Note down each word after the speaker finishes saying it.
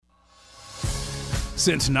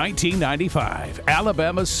Since 1995,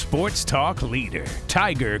 Alabama's sports talk leader,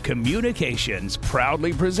 Tiger Communications,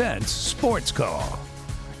 proudly presents SportsCall.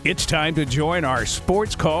 It's time to join our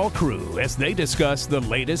SportsCall crew as they discuss the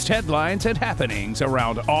latest headlines and happenings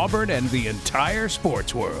around Auburn and the entire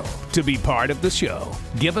sports world. To be part of the show,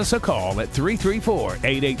 give us a call at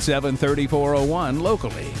 334-887-3401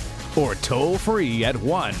 locally or toll free at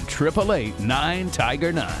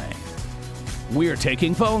 1-888-9-TIGER-9. We're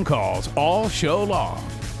taking phone calls all show long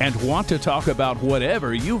and want to talk about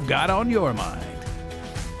whatever you've got on your mind.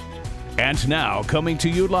 And now, coming to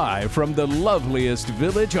you live from the loveliest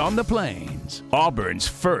village on the plains, Auburn's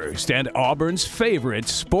first and Auburn's favorite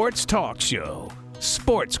sports talk show,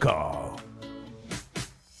 SportsCall.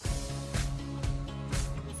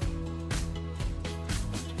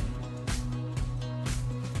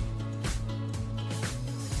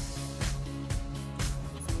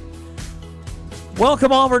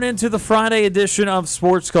 Welcome, Auburn, into the Friday edition of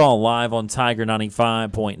SportsCall, live on Tiger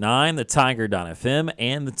 95.9, the Tiger.fm,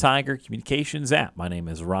 and the Tiger Communications app. My name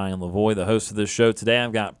is Ryan Lavoie, the host of this show today.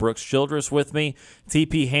 I've got Brooks Childress with me,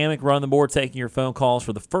 TP Hammock running the board, taking your phone calls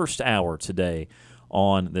for the first hour today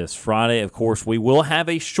on this Friday. Of course, we will have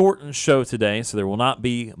a shortened show today, so there will not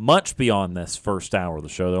be much beyond this first hour of the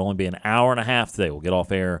show. There will only be an hour and a half today. We'll get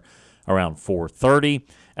off air around 4:30.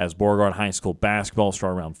 As Beauregard High School basketball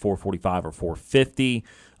start around 4:45 or 4:50.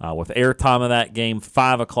 With airtime of that game,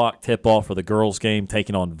 5 o'clock tip-off for the girls' game,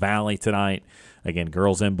 taking on Valley tonight. Again,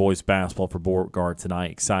 girls and boys basketball for Beauregard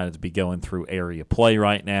tonight. Excited to be going through area play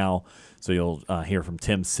right now. So you'll hear from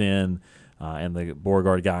Tim Sin and the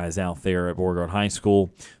Beauregard guys out there at Beauregard High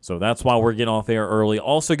School. So that's why we're getting off air early.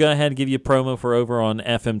 Also, go ahead and give you a promo for over on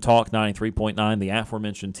FM Talk 93.9. The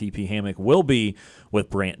aforementioned TP Hammock will be with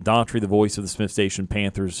Brant Daughtry, the voice of the Smith Station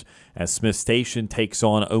Panthers, as Smith Station takes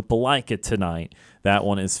on Opelika tonight. That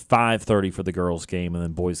one is 5:30 for the girls' game, and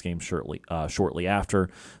then boys' game shortly after.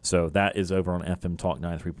 So that is over on FM Talk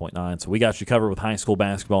 93.9. So we got you covered with high school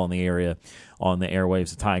basketball in the area on the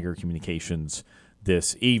airwaves of Tiger Communications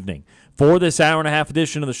this evening. For this hour-and-a-half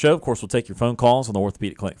edition of the show, of course, we'll take your phone calls on the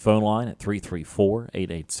Orthopedic Clinic phone line at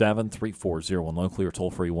 334-887-3401 locally or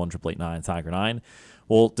toll-free 1-888-9-TIGER-9.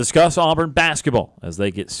 We'll discuss Auburn basketball as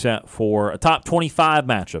they get set for a top 25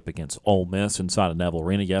 matchup against Ole Miss inside of Neville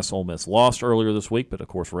Arena. Yes, Ole Miss lost earlier this week, but, of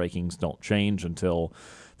course, rankings don't change until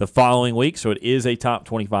the following week, so it is a top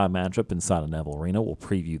 25 matchup inside of Neville Arena. We'll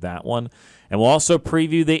preview that one. And we'll also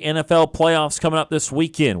preview the NFL playoffs coming up this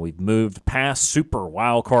weekend. We've moved past Super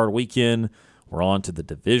Wild Card Weekend. We're on to the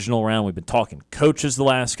divisional round. We've been talking coaches the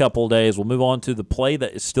last couple of days. We'll move on to the play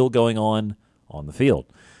that is still going on the field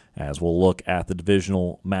as we'll look at the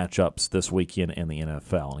divisional matchups this weekend in the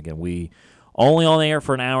NFL. And again, we only on the air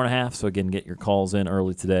for an hour and a half, so again, get your calls in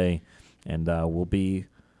early today, and we'll be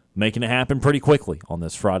making it happen pretty quickly on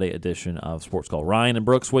this Friday edition of Sports Call. Ryan and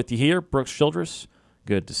Brooks with you here. Brooks Childress,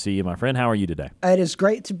 good to see you, my friend. How are you today? It is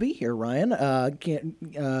great to be here, Ryan.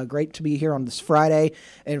 Great to be here on this Friday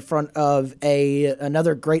in front of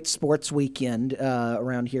another great sports weekend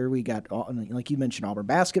around here. We got, like you mentioned, Auburn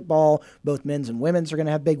basketball. Both men's and women's are going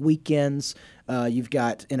to have big weekends. You've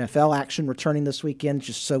got NFL action returning this weekend,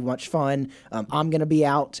 just so much fun. I'm going to be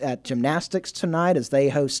out at gymnastics tonight as they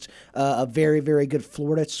host a very, very good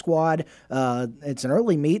Florida squad. It's an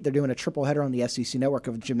early meet. They're doing a triple header on the SEC network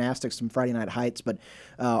of gymnastics and Friday Night Heights, but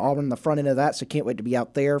Auburn on the front end of that, so can't wait to be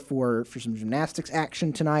out there for some gymnastics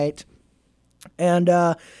action tonight. And,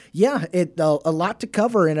 a lot to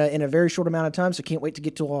cover in a very short amount of time, so can't wait to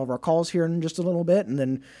get to all of our calls here in just a little bit, and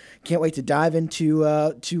then can't wait to dive into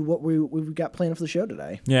to what we've got planned for the show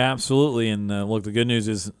today. Yeah, absolutely. And, look, the good news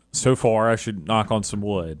is so far, I should knock on some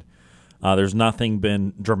wood, there's nothing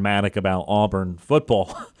been dramatic about Auburn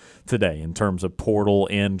football today in terms of portal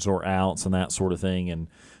ins or outs and that sort of thing, and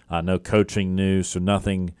no coaching news, so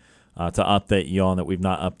nothing to update you on that we've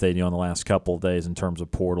not updated you on the last couple of days in terms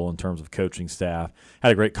of portal, in terms of coaching staff.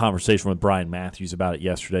 Had a great conversation with Brian Matthews about it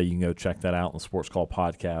yesterday. You can go check that out on the Sports Call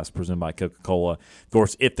podcast presented by Coca-Cola. Of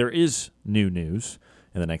course, if there is new news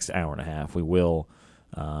in the next hour and a half, we will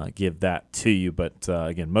give that to you. But,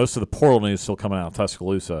 again, most of the portal news still coming out of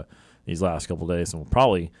Tuscaloosa these last couple of days, and we'll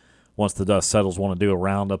probably, once the dust settles, want to do a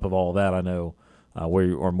roundup of all that. I know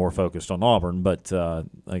we are more focused on Auburn, but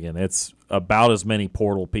again, it's about as many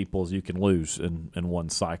portal people as you can lose in one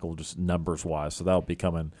cycle, just numbers-wise. So that'll be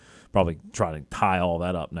coming, probably trying to tie all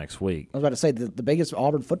that up next week. I was about to say, the biggest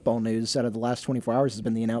Auburn football news out of the last 24 hours has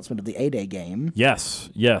been the announcement of the A-Day game. Yes,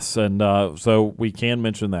 and so we can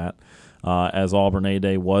mention that. As Auburn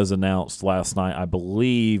A-Day was announced last night, I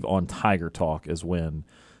believe on Tiger Talk is when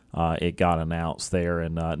it got announced there.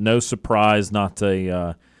 And no surprise, not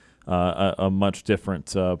a a much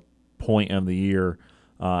different point of the year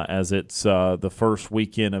as it's the first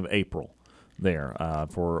weekend of April there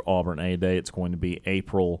for Auburn A-Day. It's going to be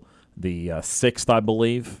April the 6th, I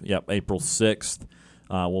believe. Yep, April 6th.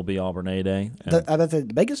 Will be Auburn A-Day.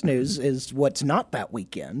 The biggest news is what's not that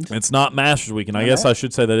weekend. It's not Masters Weekend. I guess I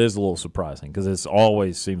should say that is a little surprising because it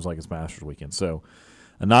always seems like it's Masters Weekend. So,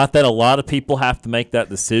 not that a lot of people have to make that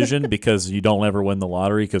decision because you don't ever win the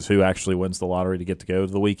lottery because who actually wins the lottery to get to go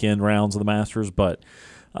to the weekend rounds of the Masters? But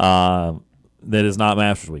that is not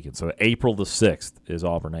Masters Weekend. So, April the 6th is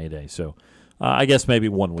Auburn A-Day. So, I guess maybe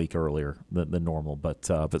 1 week earlier than normal, but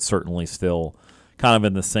certainly still kind of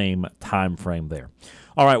in the same time frame there.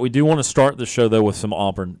 All right, we do want to start the show, though, with some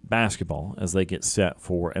Auburn basketball as they get set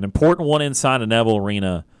for an important one inside of Neville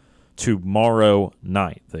Arena tomorrow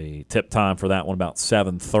night. The tip time for that one about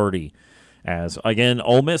 7:30. As, again,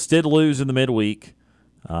 Ole Miss did lose in the midweek.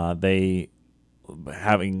 They,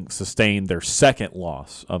 having sustained their second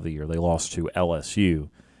loss of the year, they lost to LSU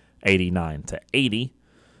 89-80.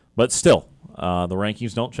 But still, the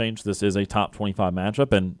rankings don't change. This is a top 25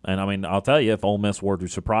 matchup. And I mean, I'll tell you, if Ole Miss were to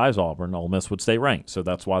surprise Auburn, Ole Miss would stay ranked. So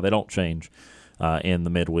that's why they don't change in the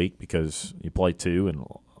midweek because you play two, and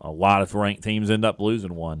a lot of ranked teams end up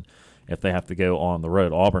losing one if they have to go on the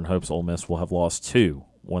road. Auburn hopes Ole Miss will have lost two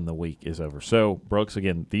when the week is over. So, Brooks,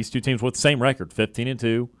 again, these two teams with the same record,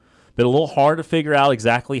 15-2. Been a little hard to figure out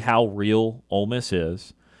exactly how real Ole Miss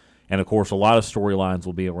is. And, of course, a lot of storylines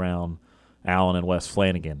will be around Allen and Wes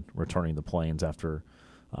Flanagan returning the Plains after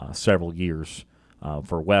several years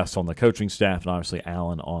for Wes on the coaching staff and obviously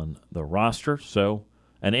Allen on the roster. So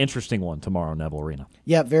an interesting one tomorrow, Neville Arena.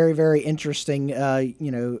 Yeah, very, very interesting.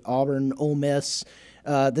 Auburn, Ole Miss.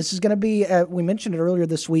 This is going to be, we mentioned it earlier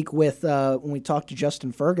this week with when we talked to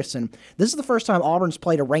Justin Ferguson. This is the first time Auburn's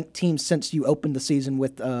played a ranked team since you opened the season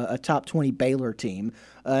with a top 20 Baylor team.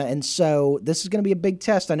 And so this is going to be a big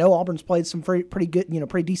test. I know Auburn's played some pretty good,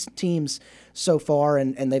 pretty decent teams so far,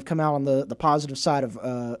 and they've come out on the positive side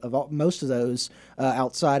of most of those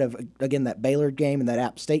outside of, again, that Baylor game and that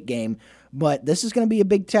App State game. But this is going to be a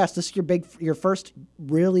big test. This is your first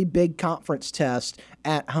really big conference test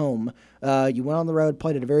at home. You went on the road,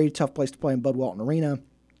 played at a very tough place to play in Bud Walton Arena,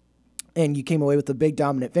 and you came away with a big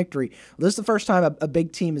dominant victory. Well, this is the first time a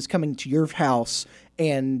big team is coming to your house,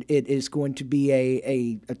 and it is going to be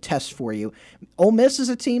a test for you. Ole Miss is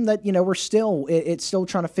a team that, it's still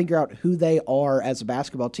trying to figure out who they are as a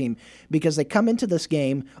basketball team because they come into this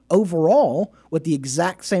game overall with the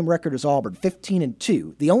exact same record as Auburn,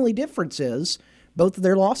 15-2. The only difference is both of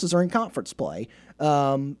their losses are in conference play.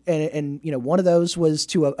 And one of those was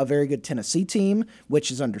to a very good Tennessee team, which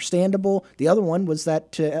is understandable. The other one was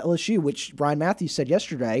that to LSU, which Brian Matthews said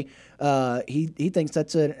yesterday. He thinks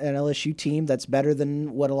that's an LSU team that's better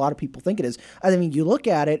than what a lot of people think it is. I mean, you look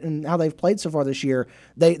at it and how they've played so far this year,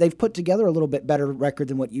 they've put together a little bit better record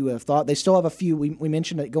than what you have thought. They still have a few. We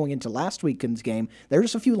mentioned it going into last weekend's game.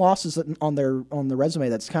 There's a few losses on the resume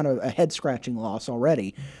that's kind of a head scratching loss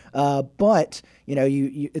already. But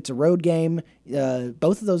it's a road game.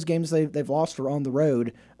 Both of those games they've lost are on the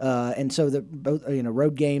road, and so both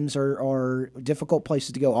road games are difficult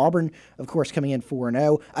places to go. Auburn, of course, coming in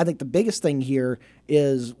 4-0. I think the biggest thing here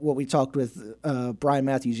is what we talked with Brian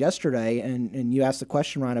Matthews yesterday, and you asked the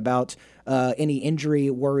question, Ryan, about any injury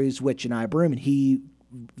worries with Janai Broome, and he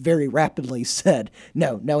very rapidly said,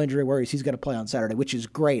 no injury worries. He's going to play on Saturday, which is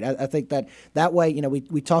great. I think that way,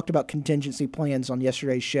 we talked about contingency plans on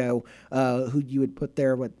yesterday's show, who you would put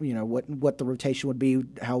there, what the rotation would be,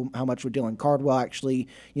 how much would Dylan Cardwell actually,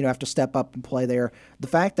 have to step up and play there. The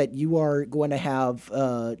fact that you are going to have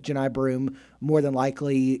Janai Broome more than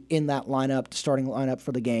likely in that lineup, starting lineup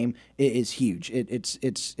for the game, is huge.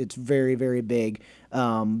 It's very, very big.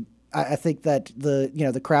 I think that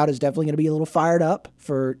the crowd is definitely going to be a little fired up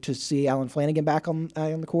to see Allen Flanagan back on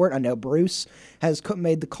the court. I know Bruce has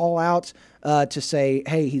made the call out to say,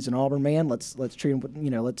 hey, he's an Auburn man. Let's treat him.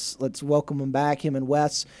 Let's welcome him back. Him and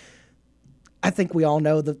Wes. I think we all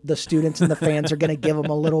know the students and the fans are going to give him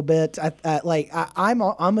a little bit.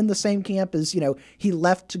 I'm in the same camp as he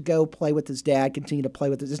left to go play with his dad, continue to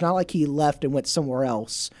play with his. It's not like he left and went somewhere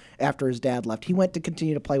else after his dad left. He went to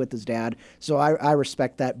continue to play with his dad, so I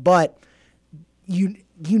respect that. But the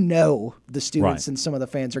students and some of the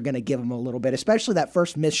fans are going to give him a little bit, especially that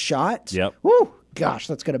first missed shot. Yep. Woo. Gosh,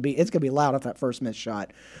 it's going to be loud at that first missed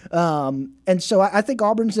shot. And so I think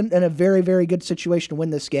Auburn's in a very, very good situation to win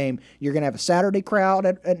this game. You're going to have a Saturday crowd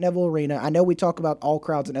at Neville Arena. I know we talk about all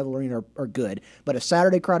crowds at Neville Arena are good, but a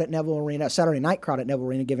Saturday night crowd at Neville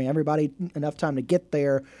Arena, giving everybody enough time to get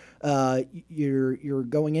there. You're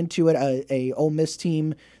going into it a Ole Miss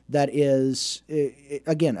team that is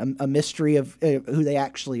again a mystery of who they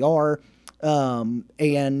actually are.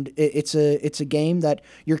 And it's a game that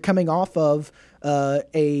you're coming off of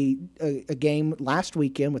a game last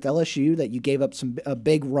weekend with LSU that you gave up a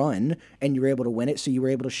big run and you were able to win it. So you were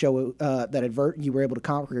able to show you were able to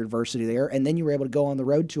conquer adversity there, and then you were able to go on the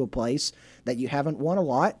road to a place that you haven't won a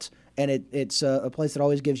lot. And it's a place that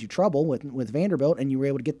always gives you trouble with Vanderbilt, and you were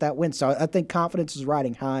able to get that win. So I think confidence is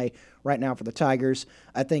riding high right now for the Tigers.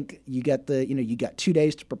 I think you got 2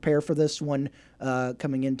 days to prepare for this one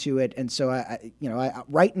coming into it, and so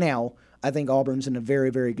right now I think Auburn's in a very,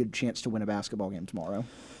 very good chance to win a basketball game tomorrow.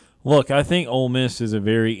 Look, I think Ole Miss is a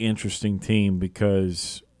very interesting team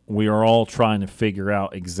because we are all trying to figure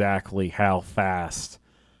out exactly how fast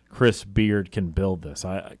Chris Beard can build this.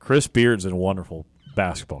 Chris Beard's a wonderful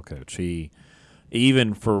basketball coach. He,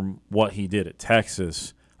 even for what he did at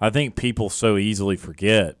Texas, I think people so easily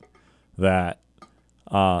forget that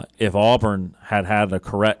if Auburn had the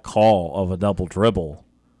correct call of a double dribble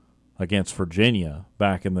against Virginia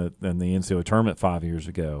back in the NCAA tournament 5 years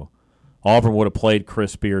ago, Auburn would have played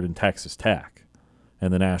Chris Beard in Texas Tech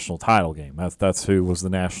in the national title game. That's who was the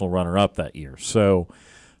national runner-up that year. So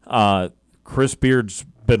Chris Beard's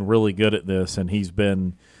been really good at this, and he's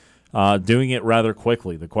been doing it rather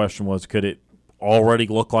quickly. The question was, could it already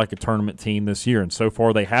look like a tournament team this year? And so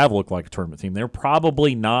far they have looked like a tournament team. They're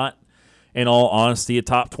probably not, in all honesty, a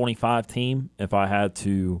top 25 team. If I had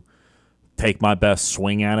to take my best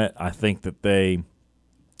swing at it, I think that they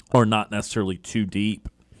are not necessarily too deep,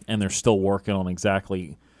 and they're still working on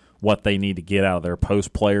exactly what they need to get out of their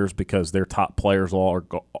post players because their top players are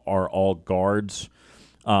all guards,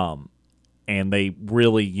 and they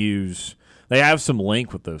really they have some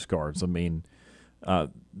link with those guards. I mean,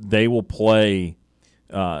 they will play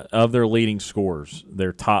of their leading scorers,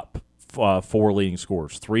 their top 4 leading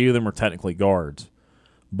scorers. 3 of them are technically guards,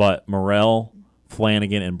 but Morrell,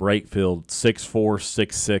 Flanagan, and Brakefield, 6'4",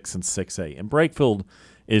 6'6", and 6'8". And Brakefield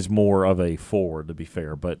is more of a forward, to be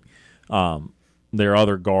fair, but their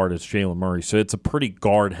other guard is Jalen Murray. So it's a pretty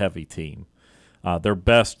guard-heavy team. Their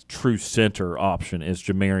best true center option is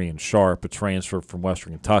Jamarian Sharp, a transfer from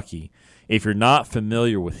Western Kentucky. If you're not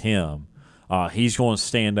familiar with him, he's going to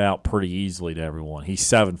stand out pretty easily to everyone. He's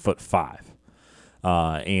 7'5",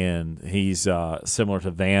 and he's similar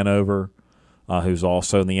to Vanover, who's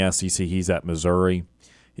also in the SEC. He's at Missouri.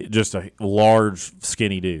 Just a large,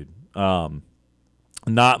 skinny dude.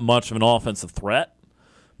 Not much of an offensive threat,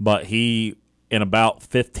 but he, in about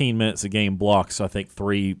 15 minutes a game, blocks, I think,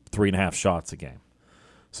 3.5 shots a game.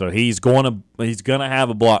 So he's going to have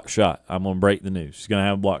a block shot. I'm going to break the news. He's going to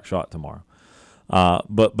have a block shot tomorrow.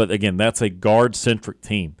 But again, that's a guard-centric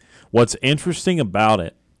team. What's interesting about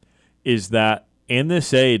it is that in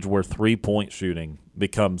this age where three-point shooting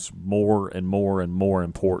becomes more and more and more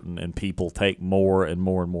important and people take more and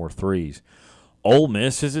more threes, Ole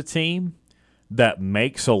Miss is a team that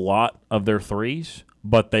makes a lot of their threes,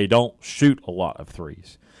 but they don't shoot a lot of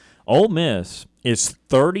threes. Ole Miss is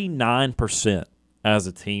 39% as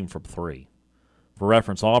a team from three. For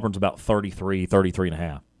reference, Auburn's about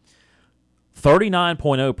 33.5.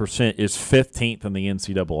 39.0% is 15th in the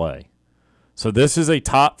NCAA. So this is a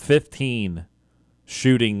top 15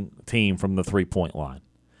 shooting team from the three-point line.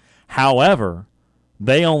 However,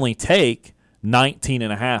 they only take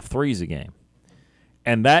 19.5 threes a game.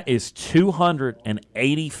 And that is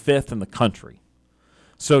 285th in the country.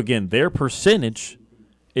 So, again, their percentage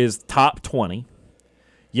is top 20,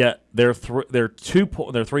 yet their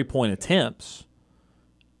three-point attempts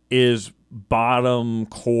is bottom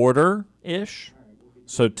quarter-ish,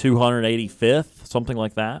 so 285th, something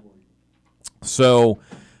like that. So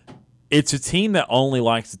it's a team that only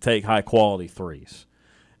likes to take high-quality threes.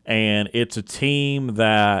 And it's a team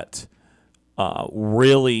that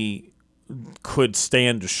really could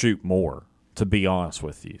stand to shoot more, to be honest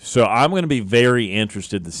with you. So I'm going to be very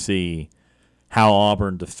interested to see how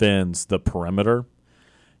Auburn defends the perimeter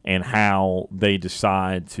and how they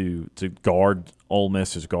decide to guard Ole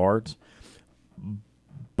Miss's guards.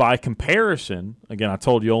 By comparison, again, I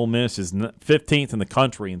told you Ole Miss is 15th in the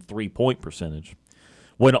country in three-point percentage.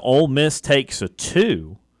 When Ole Miss takes a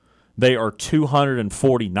 2, they are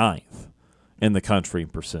 249th in the country in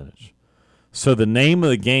percentage. So the name of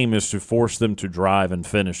the game is to force them to drive and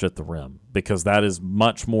finish at the rim, because that is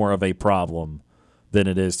much more of a problem than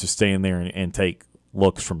it is to stand there and take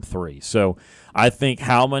looks from three. So I think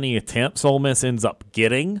how many attempts Ole Miss ends up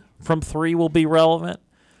getting from three will be relevant.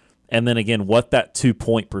 And then, again, what that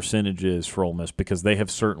 2-point percentage is for Ole Miss, because they have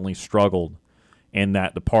certainly struggled in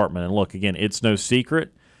that department. And, look, again, it's no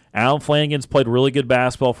secret. Allen Flanigan's played really good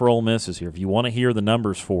basketball for Ole Miss this year. If you want to hear the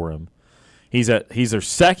numbers for him, he's their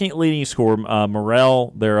second leading scorer.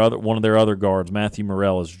 Morrell, one of their other guards, Matthew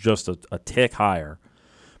Morrell, is just a tick higher.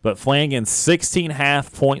 But Flanigan,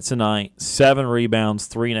 16.5 points a night, 7 rebounds,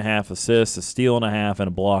 3.5 assists, a steal and a half, and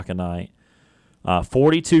a block a night.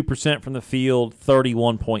 42% from the field,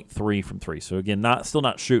 31.3 from three. So again, still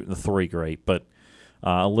not shooting the three great, but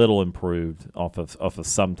a little improved off of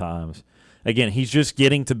sometimes. Again, he's just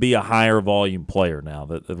getting to be a higher volume player now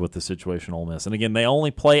with the situation Ole Miss. And again, they only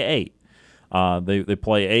play 8. They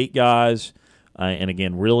play 8 guys, and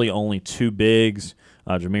again, really only 2 bigs.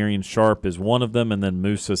 Jamarian Sharp is one of them, and then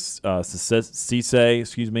Musa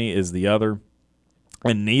Cisse, is the other.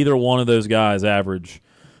 And neither one of those guys average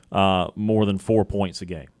more than 4 points a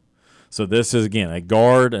game. So this is, again, a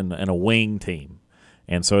guard and a wing team.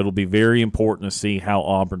 And so it'll be very important to see how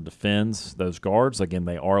Auburn defends those guards. Again,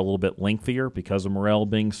 they are a little bit lengthier because of Morrell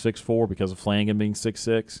being 6'4", because of Flanigan being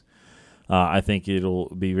 6'6". I think it'll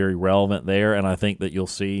be very relevant there, and I think that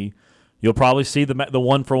you'll probably see the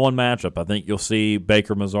one-for-one matchup. I think you'll see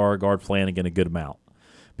Baker Mazzara guard Flanigan a good amount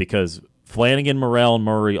because Flanigan, Morrell, and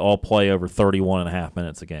Murray all play over 31.5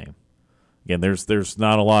 minutes a game. Again, there's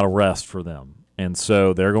not a lot of rest for them, and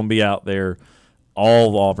so they're going to be out there. All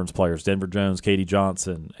of Auburn's players, Denver Jones, Katie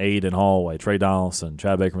Johnson, Aiden Holloway, Trey Donaldson,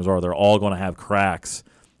 Chad Baker Mazzara, they're all going to have cracks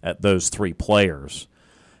at those 3 players.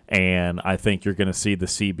 And I think you're going to see the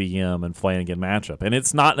CBM and Flanigan matchup. And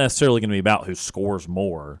it's not necessarily going to be about who scores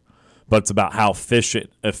more, but it's about how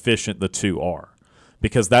efficient the two are.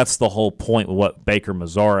 Because that's the whole point of what Baker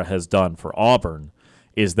Mazzara has done for Auburn,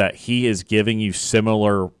 is that he is giving you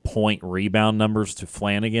similar point rebound numbers to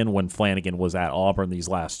Flanigan when Flanigan was at Auburn these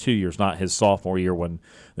last 2 years, not his sophomore year when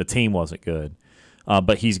the team wasn't good.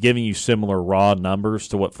 But he's giving you similar raw numbers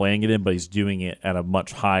to what Flanigan did, but he's doing it at a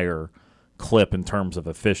much higher clip in terms of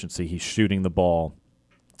efficiency. He's shooting the ball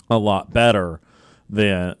a lot better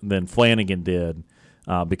than Flanigan did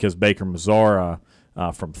because Baker Mazzara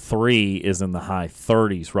from 3 is in the high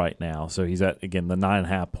 30s right now. So he's at, again, the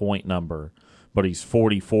 9.5 point number. But he's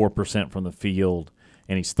 44% from the field,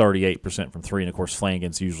 and he's 38% from 3. And, of course,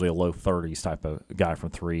 Flanigan's usually a low 30s type of guy from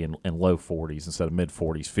 3 and low 40s instead of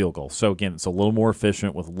mid-40s field goal. So, again, it's a little more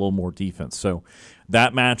efficient with a little more defense. So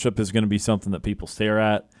that matchup is going to be something that people stare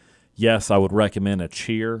at. Yes, I would recommend a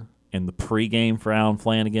cheer in the pregame for Allen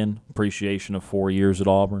Flanigan, appreciation of 4 years at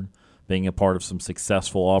Auburn, being a part of some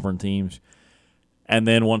successful Auburn teams. And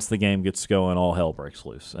then once the game gets going, all hell breaks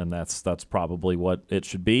loose. And that's probably what it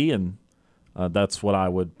should be, and that's what I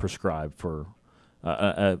would prescribe for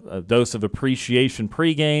a dose of appreciation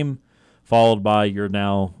pregame, followed by you're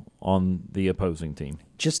now on the opposing team.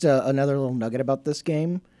 Just another little nugget about this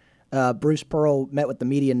game. Bruce Pearl met with the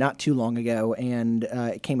media not too long ago, and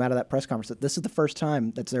it came out of that press conference that this is the first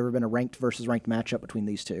time that's ever been a ranked versus ranked matchup between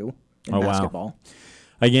these two in basketball. Wow.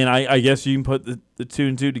 Again, I guess you can put the 2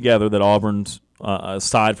 and 2 together, that Auburn's,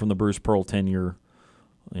 aside from the Bruce Pearl tenure,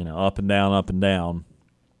 up and down,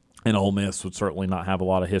 and Ole Miss would certainly not have a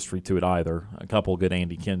lot of history to it either. A couple of good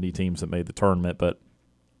Andy Kennedy teams that made the tournament, but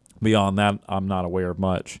beyond that, I'm not aware of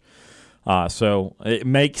much. So it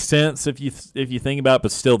makes sense if you think about it,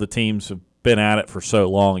 but still the teams have been at it for so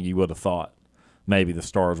long, you would have thought maybe the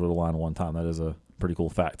stars would align one time. That is a pretty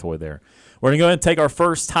cool factoid there. We're going to go ahead and take our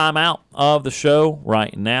first time out of the show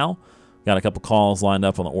right now. Got a couple calls lined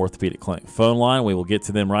up on the Orthopedic Clinic phone line. We will get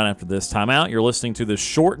to them right after this timeout. You're listening to the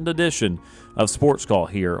shortened edition of Sports Call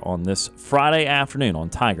here on this Friday afternoon on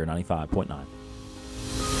Tiger 95.9.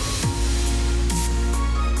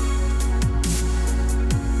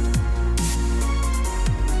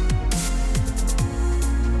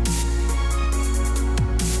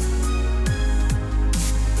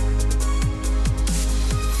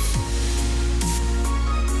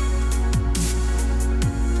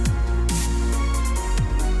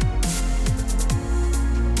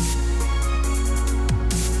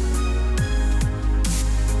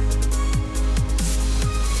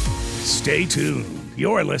 Stay tuned.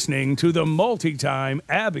 You're listening to the multi-time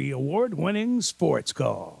Abby Award-winning Sports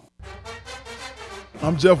Call.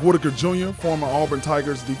 I'm Jeff Whitaker Jr., former Auburn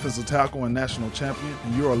Tigers defensive tackle and national champion,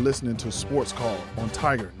 and you are listening to Sports Call on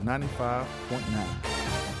Tiger 95.9.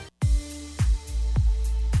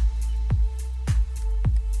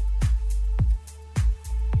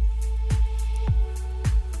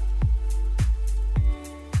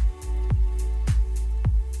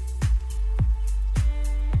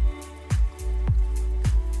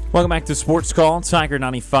 Welcome back to Sports Call, Tiger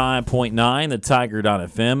 95.9, the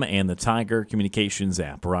Tiger.fm, and the Tiger Communications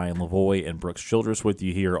app. Ryan Lavoie and Brooks Childress with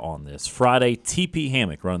you here on this Friday. TP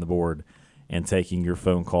Hammock running the board and taking your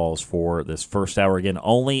phone calls for this first hour. Again,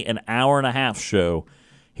 only an hour-and-a-half show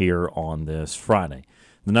here on this Friday.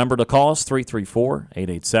 The number to call is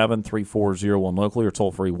 334-887-3401 locally or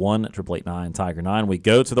toll-free 1-888-9-TIGER-9. We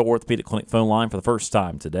go to the Orthopedic Clinic phone line for the first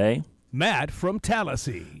time today. Matt from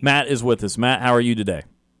Tallahassee. Matt is with us. Matt, how are you today?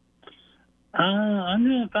 I'm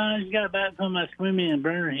doing fine. I just got back from my swimming in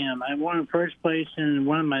Birmingham. I won first place in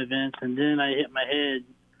one of my events, and then I hit my head,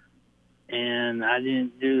 and I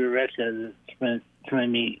didn't do the rest of the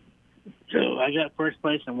swim meet. So I got first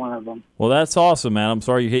place in one of them. Well, that's awesome, man. I'm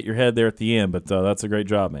sorry you hit your head there at the end, but that's a great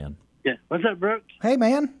job, man. Yeah. What's up, Brooks? Hey,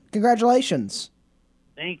 man. Congratulations.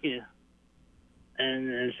 Thank you.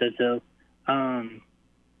 And so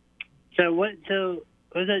what? So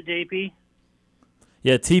was that JP?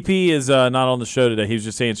 Yeah, TP is not on the show today. He's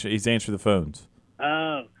just answering the phones.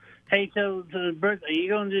 Oh, hey, so Brooks, are you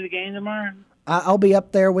going to do the game tomorrow? I'll be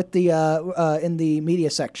up there with the in the media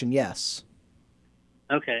section. Yes.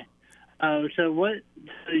 Okay. So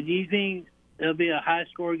do you think it'll be a high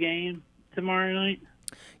score game tomorrow night?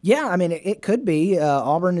 Yeah, I mean, it could be.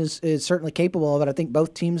 Auburn is certainly capable of it. I think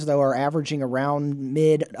both teams, though, are averaging around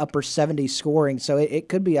mid-upper 70s scoring, so it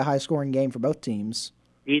could be a high-scoring game for both teams.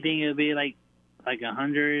 Do you think it'll be like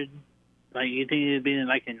 100? Like, you think it'll be in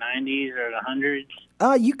like the 90s or the 100s?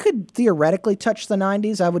 You could theoretically touch the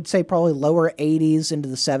 90s. I would say probably lower 80s into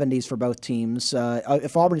the 70s for both teams.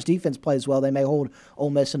 If Auburn's defense plays well, they may hold Ole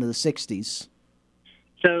Miss into the 60s.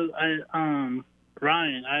 So,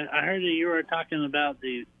 Ryan, I heard that you were talking about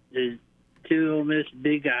the two Ole Miss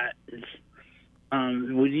big guys.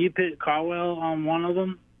 Would you put Caldwell on one of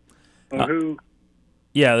them? Or who?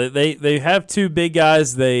 Yeah, they have two big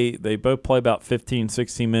guys. They both play about 15,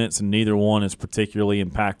 16 minutes, and neither one is particularly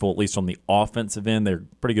impactful, at least on the offensive end. They're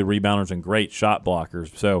pretty good rebounders and great shot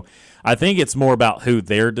blockers. So I think it's more about who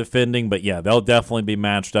they're defending. But, yeah, they'll definitely be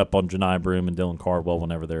matched up on Janai Broome and Dylan Cardwell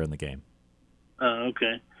whenever they're in the game. Oh,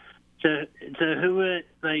 okay. So who would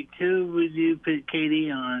you put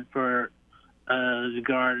KD on for the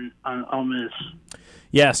guard on Ole Miss?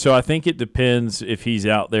 Yeah, so I think it depends if he's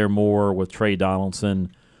out there more with Trey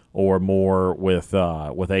Donaldson or more with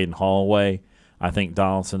Aiden Holloway. I think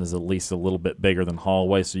Donaldson is at least a little bit bigger than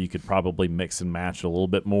Holloway, so you could probably mix and match a little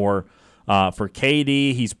bit more. For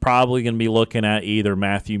KD, he's probably going to be looking at either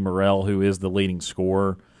Matthew Morrell, who is the leading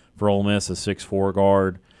scorer for Ole Miss, a 6'4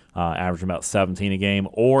 guard, averaging about 17 a game,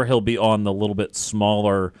 or he'll be on the little bit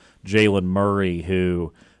smaller Jalen Murray,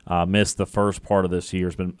 who missed the first part of this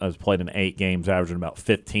year, has played in 8 games, averaging about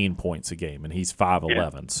 15 points a game, and he's 5'11". Yeah.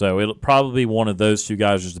 So it'll probably be one of those two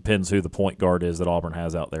guys. Just depends who the point guard is that Auburn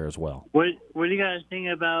has out there as well. What do you guys think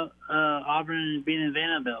about Auburn being in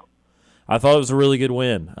Vanderbilt? I thought it was a really good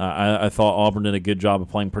win. I thought Auburn did a good job of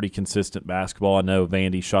playing pretty consistent basketball. I know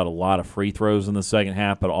Vandy shot a lot of free throws in the second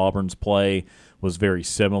half, but Auburn's play was very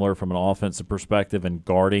similar from an offensive perspective and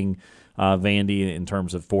guarding Vandy in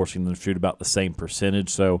terms of forcing them to shoot about the same percentage.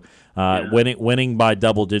 So winning by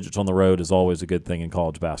double digits on the road is always a good thing in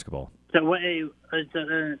college basketball. So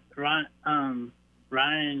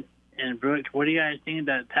Ryan and Brooks, what do you guys think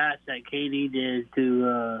about the pass that KD did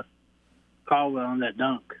to Caldwell on that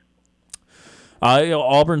dunk?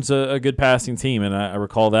 Auburn's a good passing team, and I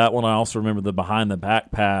recall that one. I also remember the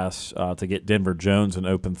behind-the-back pass to get Denver Jones an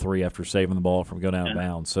open three after saving the ball from going out of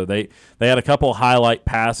bounds. So they had a couple highlight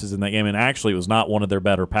passes in that game, and actually it was not one of their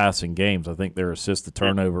better passing games. I think their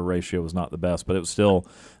assist-to-turnover ratio was not the best, but it was still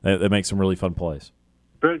they make some really fun plays.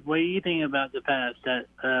 Brooke, what do you think about the pass that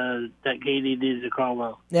KD did to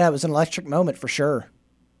Caldwell? Yeah, it was an electric moment for sure.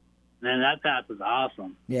 Man, that pass was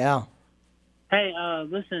awesome. Yeah. Hey,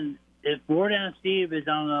 listen, if Wardown Steve is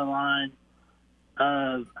on the line,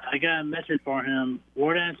 I got a message for him.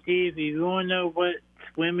 Wardown Steve, if you want to know what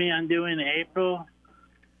swimming I'm doing in April,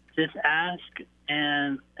 just ask,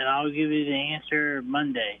 and I'll give you the answer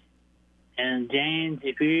Monday. And James,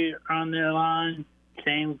 if you're on the line,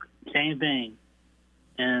 same thing.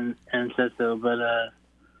 And so, but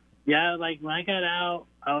yeah, like when I got out,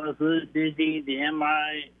 I was a little dizzy. The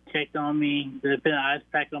MRI checked on me. They put an ice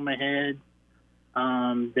pack on my head.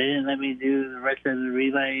 They didn't let me do the rest of the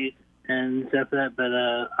relays and stuff like that, but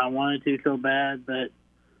I wanted to so bad, but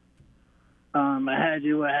I had to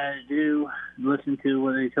do what I had to do, listen to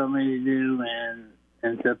what they told me to do,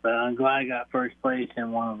 and stuff. But I'm glad I got first place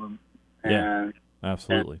in one of them. Yeah,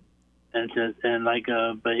 absolutely. But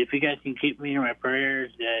if you guys can keep me in my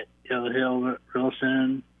prayers that it'll heal real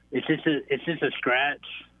soon. It's just a scratch.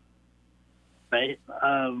 But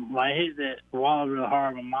when I hit the wall real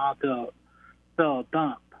hard, my mouth felt a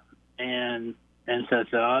thump, and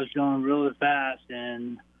so I was going really fast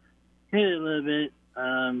and hit it a little bit.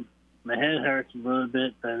 My head hurts a little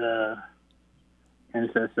bit, but and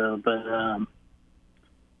stuff. So, but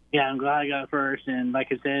yeah, I'm glad I got first. And like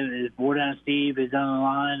I said, if War Down Steve is on the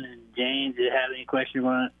line and James, if you have any questions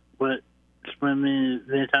about what swimming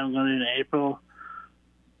event I'm going to do in April,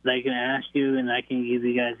 they can ask you, and I can give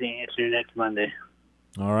you guys the answer next Monday.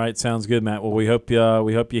 All right, sounds good, Matt. Well, we hope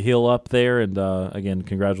you heal up there, and again,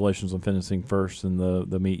 congratulations on finishing first in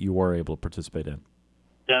the meet you were able to participate in.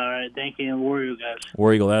 All right, thank you, and War Eagle, guys.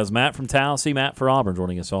 War Eagle. That was Matt from Tallahassee, Matt for Auburn,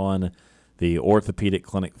 joining us on the Orthopedic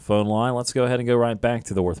Clinic phone line. Let's go ahead and go right back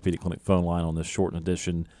to the Orthopedic Clinic phone line on this shortened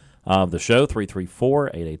edition of the show,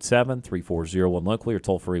 334-887-3401 locally, or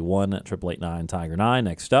toll-free 1-888-9-TIGER-9.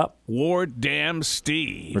 Next up, Ward Dam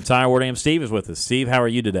Steve. Retired Ward Dam Steve is with us. Steve, how are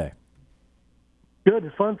you today? Good.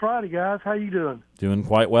 It's Fun Friday, guys. How you doing? Doing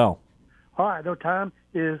quite well. All right. No, time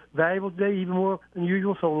is valuable today, even more than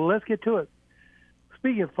usual, so let's get to it.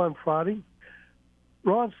 Speaking of Fun Friday,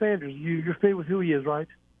 Ron Sanders, you're familiar with who he is, right?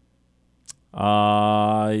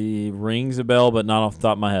 He rings a bell, but not off the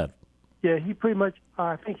top of my head. Yeah, he pretty much,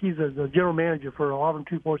 I think he's the general manager for Auburn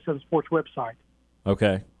 247 Sports website.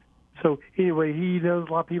 Okay. So anyway, he knows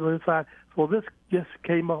a lot of people inside. Well, this just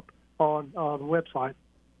came up on the website.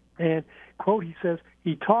 And, quote, he says,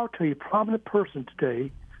 he talked to a prominent person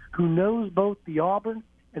today who knows both the Auburn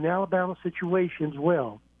and Alabama situations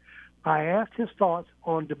well. I asked his thoughts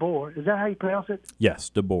on DeBoer. Is that how you pronounce it?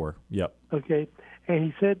 Yes, DeBoer. Yep. Okay. And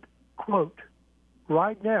he said, quote,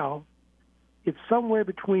 right now, it's somewhere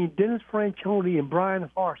between Dennis Franchione and Brian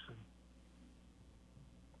Harsin.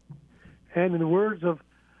 And in the words of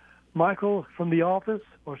Michael from The Office,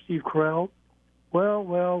 or Steve Carell,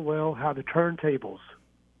 well, how to turn tables.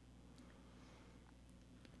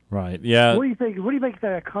 Right. Yeah. What do you think? What do you think of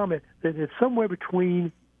that comment that it's somewhere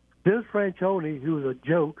between Dennis Franchione, who was a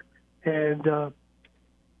joke, and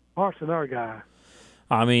Harsin, our guy?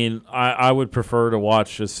 I mean, I would prefer to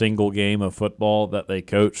watch a single game of football that they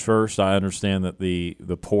coach first. I understand that the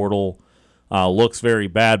portal looks very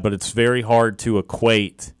bad, but it's very hard to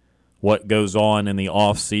equate what goes on in the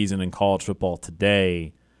off season in college football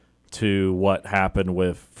today to what happened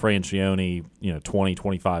with Franchione, 20,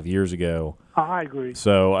 25 years ago. I agree.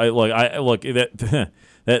 So I look that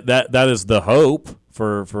is the hope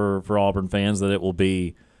for Auburn fans, that it will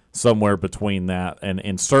be somewhere between that,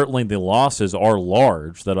 and certainly the losses are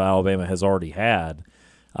large that Alabama has already had,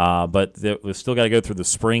 but we've still got to go through the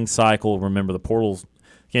spring cycle. Remember, the portals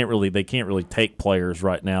can't really take players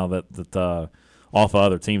right now that off of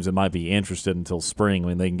other teams that might be interested until spring. I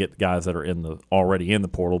mean, they can get guys that are already in the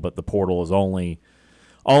portal, but the portal is only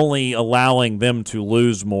allowing them to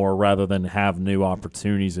lose more rather than have new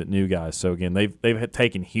opportunities at new guys. So again, they've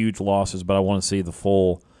taken huge losses, but I want to see the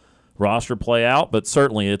full roster play out. But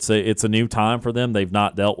certainly it's a new time for them. They've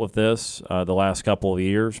not dealt with this the last couple of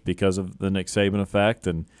years because of the Nick Saban effect,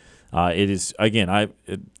 and it is again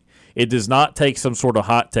it does not take some sort of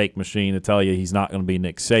hot take machine to tell you he's not going to be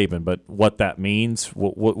Nick Saban, but what that means,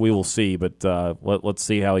 we will see. But let's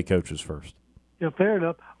see how he coaches first. Yeah, fair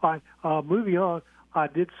enough. All right, moving on. I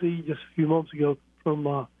did see just a few months ago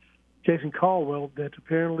from Jason Caldwell that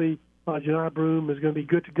apparently Janai Broome is going to be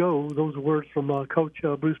good to go. Those are words from Coach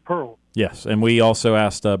Bruce Pearl. Yes, and we also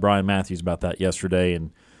asked Brian Matthews about that yesterday,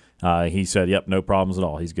 and he said, yep, no problems at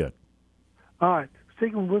all. He's good. All right.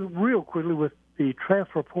 Sticking real quickly with the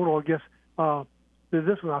transfer portal, I guess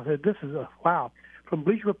this one I said, this is wow. From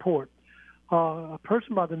Bleacher Report, a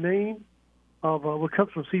person by the name of what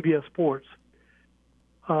comes from CBS Sports,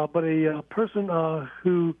 but a person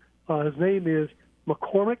who his name is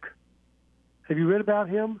McCormick. Have you read about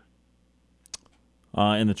him?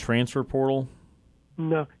 In the transfer portal?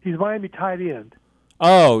 No, he's Miami tight end.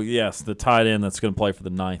 Oh, yes, the tight end that's going to play for the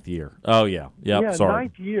 9th year. Oh, yeah. Yep, yeah, sorry.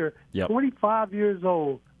 9th year, yep. 25 years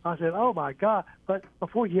old. I said, oh, my God. But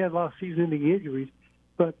before he had a lot of season-ending injuries,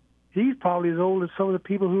 but he's probably as old as some of the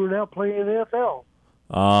people who are now playing in the NFL.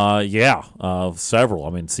 Several. I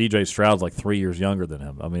mean, C.J. Stroud's like 3 years younger than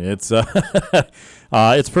him. I mean, it's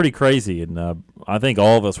pretty crazy. And I think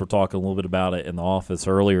all of us were talking a little bit about it in the office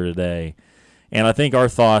earlier today. And I think our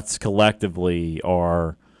thoughts collectively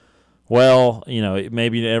are, well,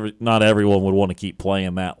 maybe not everyone would want to keep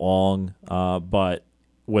playing that long. But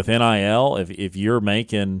with NIL, if you're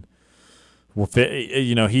making,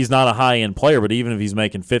 he's not a high-end player, but even if he's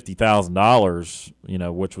making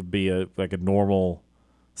 $50,000, which would be a normal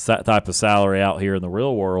type of salary out here in the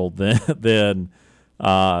real world, then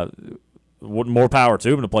more power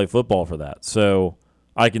to him to play football for that. So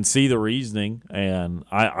I can see the reasoning, and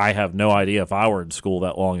I have no idea if I were in school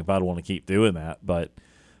that long if I'd want to keep doing that. But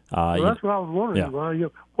that's what I was wondering. Yeah.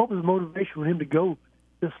 What was the motivation for him to go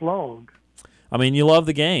this long? I mean, you love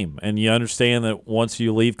the game, and you understand that once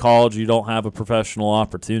you leave college, you don't have a professional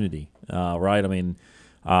opportunity, right? I mean,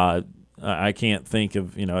 I can't think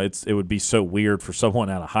of, it would be so weird for someone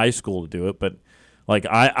out of high school to do it, but like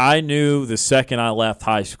I knew the second I left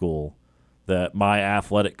high school that my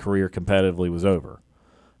athletic career competitively was over.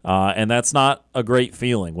 And that's not a great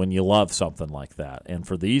feeling when you love something like that. And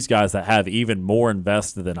for these guys that have even more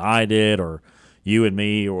invested than I did, or you and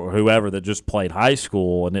me, or whoever that just played high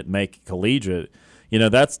school and didn't make collegiate,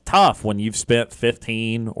 that's tough when you've spent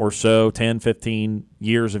 15 or so, 10, 15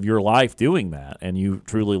 years of your life doing that, and you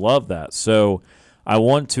truly love that. So I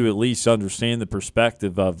want to at least understand the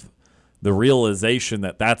perspective of the realization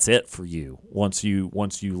that that's it for you once you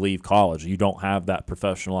leave college. You don't have that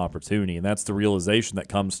professional opportunity, and that's the realization that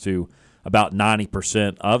comes to about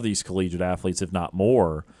 90% of these collegiate athletes, if not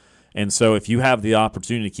more. And so if you have the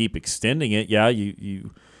opportunity to keep extending it,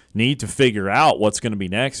 you need to figure out what's going to be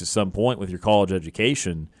next at some point with your college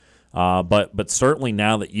education. But certainly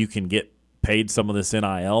now that you can get paid some of this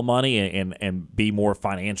NIL money and be more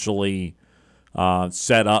financially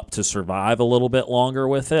set up to survive a little bit longer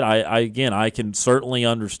with it, I can certainly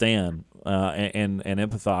understand and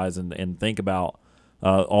empathize and think about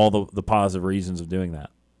all the positive reasons of doing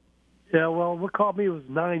that. Yeah, well, what caught me was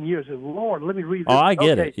 9 years. And Lord, let me read this. Oh, I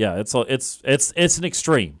get it. Yeah, it's an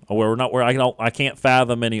extreme. I can't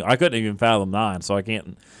fathom any. I couldn't even fathom 9, so I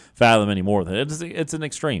can't fathom any more than it. It's an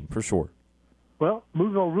extreme for sure. Well,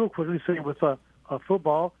 moving on real quickly, say with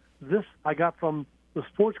football, this I got from the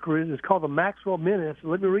Sports Grid. It's called the Maxwell Minute.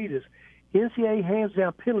 Let me read this. NCAA hands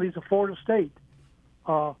down penalties to Florida State.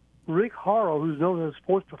 Rick Harrow, who's known as a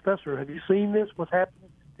sports professor, have you seen this? What's happening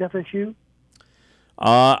at FSU?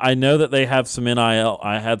 I know that they have some NIL.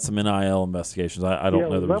 I had some NIL investigations. I don't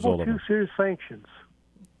know the result of them. Level 2 serious sanctions.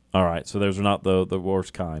 All right, so those are not the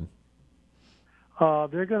worst kind.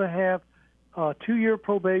 They're going to have 2-year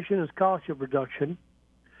probation and scholarship reduction,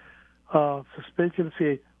 suspension.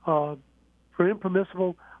 For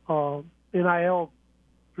impermissible NIL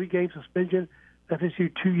 3-game suspension,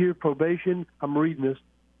 FSU 2-year probation. I'm reading this.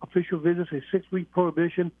 Official visits, a 6-week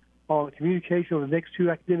prohibition on communication over the next 2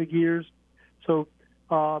 academic years. So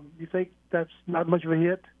you think that's not much of a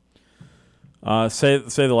hit? Say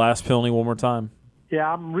the last penalty one more time.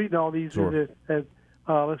 Yeah, I'm reading all these. Sure.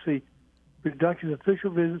 Let's see. Reduction of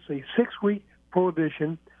official visits, a 6-week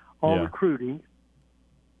prohibition on recruiting.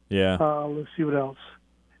 Yeah. Let's see what else.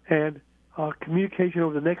 And communication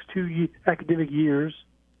over the next 2 academic years.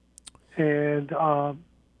 And, and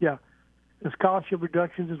scholarship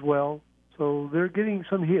reductions as well. So they're getting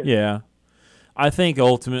some hits. Yeah. I think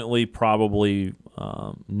ultimately probably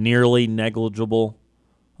nearly negligible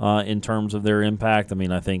in terms of their impact. I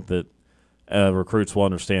mean, I think that recruits will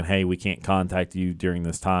understand, hey, we can't contact you during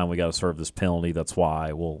this time. We got to serve this penalty. That's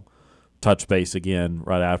why we'll touch base again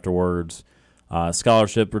right afterwards.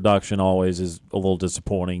 Scholarship reduction always is a little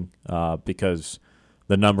disappointing because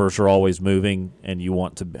the numbers are always moving, and you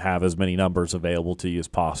want to have as many numbers available to you as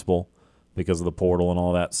possible because of the portal and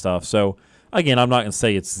all that stuff. So, again, I'm not going to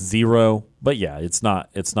say it's zero, but yeah, it's not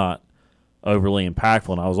overly impactful.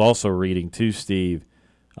 And I was also reading too, Steve,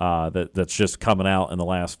 that's just coming out in the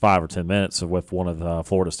last 5 or 10 minutes with one of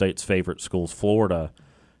Florida State's favorite schools, Florida,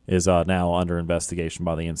 is now under investigation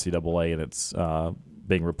by the NCAA, and it's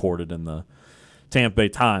being reported in the Tampa Bay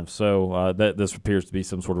Times. So that this appears to be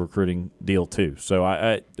some sort of recruiting deal too. So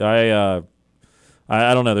I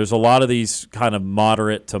don't know. There's a lot of these kind of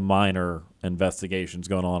moderate to minor investigations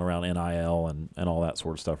going on around NIL and all that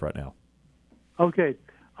sort of stuff right now. Okay.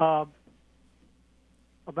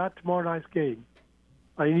 About tomorrow night's game.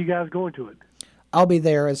 Are you guys going to it? I'll be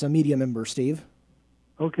there as a media member, Steve.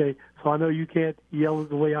 Okay. So I know you can't yell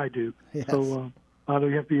the way I do. Yes. So I know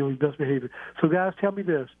you have to be on your best behavior. So, guys, tell me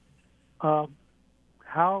this.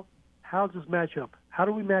 How does this match up? How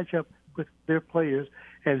do we match up with their players,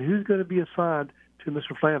 and who's going to be assigned to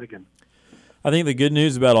Mr. Flanagan? I think the good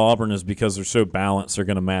news about Auburn is because they're so balanced, they're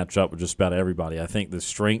going to match up with just about everybody. I think the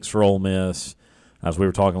strengths for Ole Miss, as we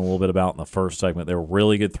were talking a little bit about in the first segment, they're a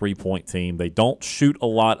really good three-point team. They don't shoot a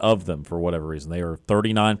lot of them for whatever reason. They are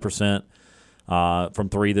 39% from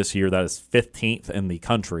three this year. That is 15th in the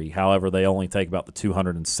country. However, they only take about the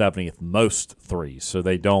 270th most threes, so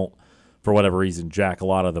they don't, for whatever reason, jack a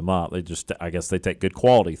lot of them up. They just, I guess they take good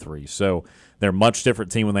quality threes. So they're a much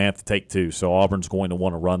different team when they have to take two. So Auburn's going to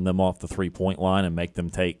want to run them off the three-point line and make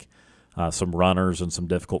them take some runners and some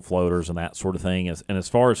difficult floaters and that sort of thing. And as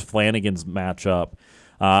far as Flanagan's matchup,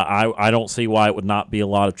 I don't see why it would not be a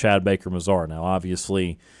lot of Chad Baker-Mazar. Now,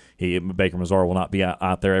 obviously, Baker-Mazar will not be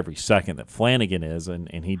out there every second that Flanagan is,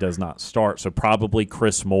 and he does not start. So probably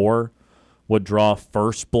Chris Moore would draw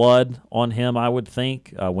first blood on him, I would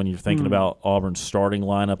think, when you're thinking about Auburn's starting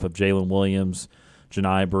lineup of Jalen Williams,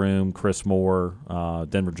 Janai Broome, Chris Moore,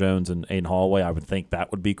 Denver Jones, and Aiden Holloway. I would think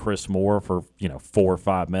that would be Chris Moore for 4 or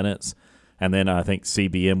 5 minutes. And then I think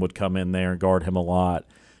CBM would come in there and guard him a lot.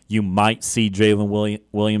 You might see Jalen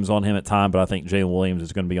Williams on him at time, but I think Jalen Williams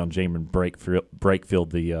is going to be on Jamin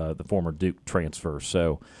Brakefield, the former Duke transfer.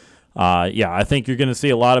 So, I think you're going to see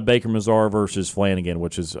a lot of Baker Mazar versus Flanagan,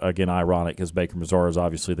 which is, again, ironic because Baker Mazar is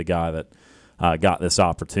obviously the guy that got this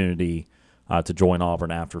opportunity to join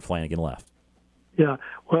Auburn after Flanagan left. Yeah,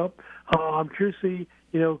 well, I'm curious to see,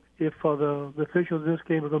 if the officials in this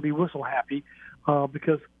game are going to be whistle happy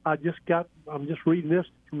because I'm just reading this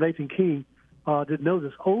from Nathan King. Didn't know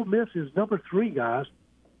this. Ole Miss is number 3, guys,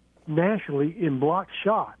 nationally in blocked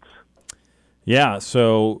shots. Yeah,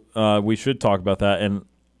 so we should talk about that. And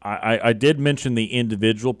I did mention the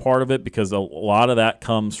individual part of it because a lot of that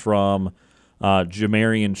comes from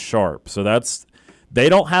Jamarian Sharp. So they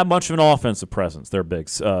don't have much of an offensive presence. They're big.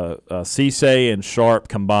 Cisse and Sharp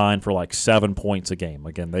combined for like 7 points a game.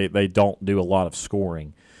 Again, they don't do a lot of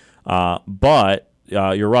scoring. But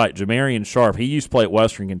you're right, Jamarian Sharp, he used to play at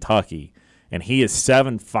Western Kentucky, and he is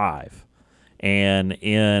 7'5".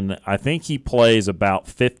 And I think he plays about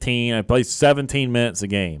 17 minutes a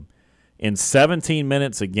game. In 17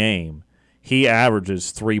 minutes a game, he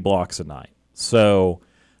averages 3 blocks a night. So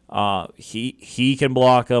he can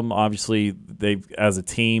block them. Obviously, as a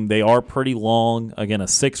team, they are pretty long. Again, a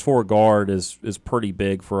 6'4" guard is pretty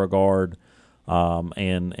big for a guard.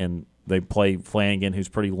 And they play Flanagan, who's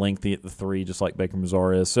pretty lengthy at the 3, just like Baker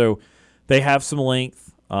Mazar is. So they have some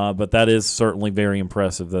length, but that is certainly very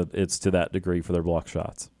impressive that it's to that degree for their block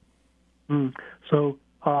shots. So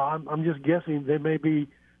I'm just guessing there may be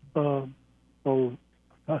a lot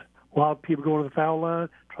of people going to the foul line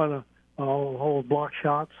trying to hold block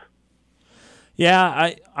shots.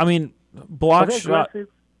 Yeah, I mean, block shot.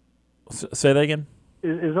 Say that again.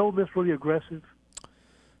 Is Ole Miss really aggressive?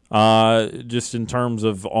 Just in terms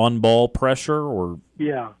of on-ball pressure, or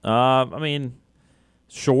yeah. I mean,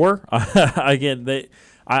 sure. Again,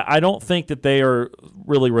 I don't think that they are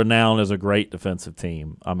really renowned as a great defensive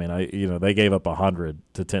team. I mean, they gave up 100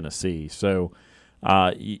 to Tennessee, so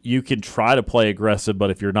you can try to play aggressive,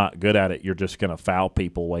 but if you're not good at it, you're just going to foul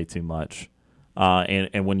people way too much.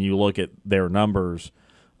 And when you look at their numbers,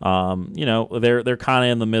 they're kind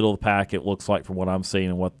of in the middle of the pack. It looks like from what I'm seeing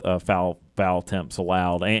and what foul attempts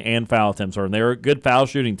allowed and foul attempts are. And they're a good foul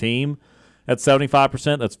shooting team at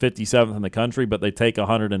 75%. That's 57th in the country, but they take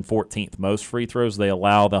 114th most free throws. They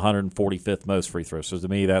allow the 145th most free throws. So to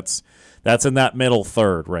me, that's in that middle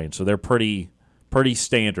third range. So they're pretty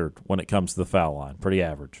standard when it comes to the foul line, pretty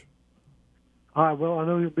average. All right, well, I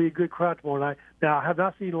know it'll be a good crowd tomorrow night. Now, I have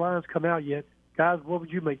not seen the lines come out yet. Guys, what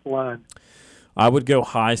would you make the line? I would go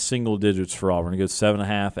high single digits for Auburn. I'd go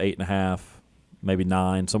 7.5, 8.5, maybe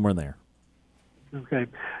 9, somewhere in there. Okay.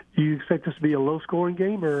 Do you expect this to be a low-scoring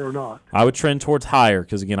game or not? I would trend towards higher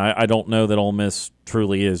because, again, I don't know that Ole Miss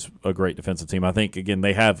truly is a great defensive team. I think, again,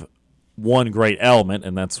 they have one great element,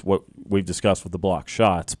 and that's what we've discussed with the block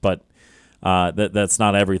shots, but that's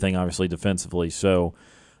not everything, obviously, defensively. So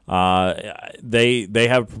they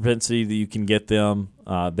have a propensity that you can get them.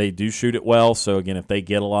 They do shoot it well, so, again, if they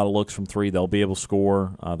get a lot of looks from 3, they'll be able to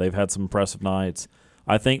score. They've had some impressive nights.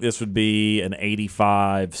 I think this would be an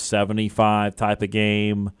 85-75 type of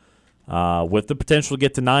game with the potential to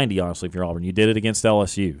get to 90, honestly, if you're Auburn. You did it against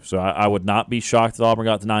LSU. So I would not be shocked that Auburn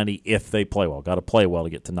got to 90 if they play well. Got to play well to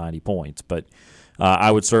get to 90 points. But I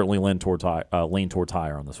would certainly lean towards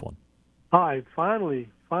higher on this one. All right, finally,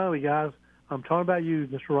 guys, I'm talking about you,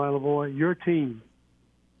 Mr. Ryan Lavoie, your team.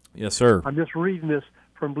 Yes, sir. I'm just reading this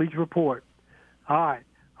from Bleacher Report. All right.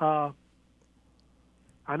 I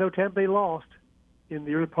know Tampa Bay lost in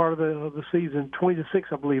the early part of the season, 20-6,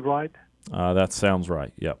 I believe, right? That sounds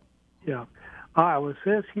right. Yep. Yeah. All right. Well, it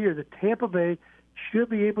says here that Tampa Bay should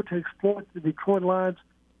be able to exploit the Detroit Lions'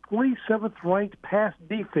 27th ranked pass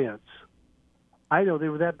defense. I know they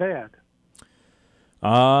were that bad.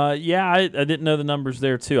 Yeah, I didn't know the numbers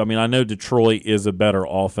there too. I mean, I know Detroit is a better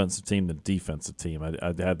offensive team than defensive team. I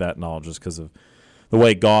had that knowledge just because of the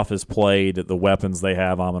way Goff has played, the weapons they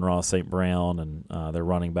have, Amon-Ra St. Brown, and their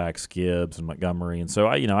running backs, Gibbs and Montgomery. And so,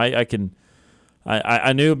 I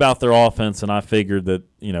knew about their offense, and I figured that,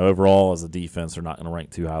 overall as a defense, they're not going to rank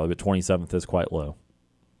too highly, but 27th is quite low.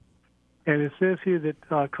 And it says here that,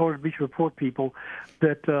 according to Beach Report people,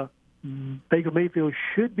 that Baker Mayfield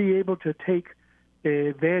should be able to take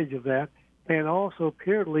advantage of that. And also,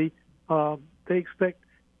 apparently, they expect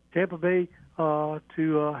Tampa Bay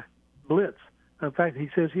to blitz. In fact, he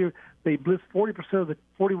says here they blitzed 40% of the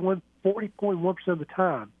 41 40.1% of the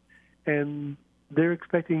time. And they're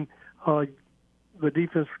expecting the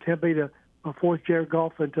defense for Tampa Bay to force Jared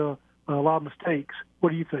Goff into a lot of mistakes. What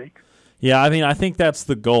do you think? Yeah, I mean, I think that's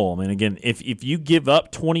the goal. I mean, again, if you give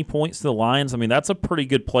up 20 points to the Lions, I mean, that's a pretty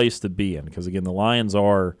good place to be in because, again, the Lions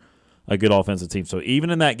are a good offensive team. So even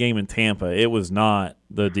in that game in Tampa, it was not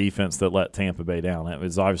the defense that let Tampa Bay down. It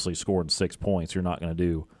was obviously scoring 6 points. You're not going to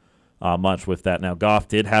do much with that. Now, Goff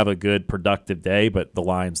did have a good, productive day, but the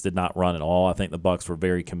Lions did not run at all. I think the Bucs were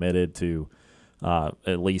very committed to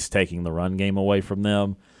at least taking the run game away from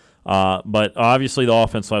them. But obviously the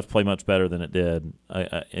offense will have to play much better than it did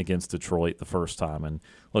against Detroit the first time. And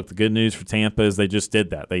look, the good news for Tampa is they just did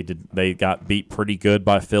that. They got beat pretty good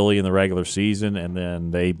by Philly in the regular season, and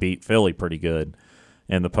then they beat Philly pretty good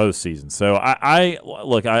in the postseason. So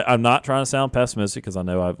I'm not trying to sound pessimistic because I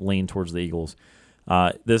know I've leaned towards the Eagles.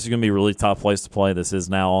 This is going to be a really tough place to play. This is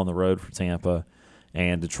now on the road for Tampa,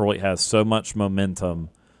 and Detroit has so much momentum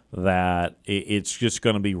that it's just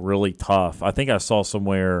going to be really tough. I think I saw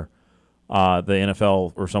somewhere the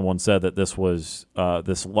NFL or someone said that this was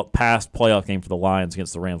this past playoff game for the Lions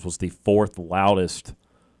against the Rams was the fourth loudest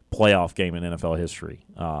playoff game in NFL history.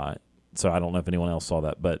 So I don't know if anyone else saw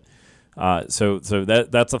that, but so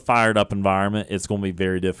that's a fired up environment. It's going to be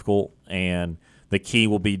very difficult, and the key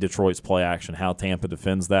will be Detroit's play action. How Tampa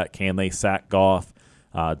defends that? Can they sack Goff?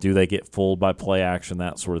 Do they get fooled by play action?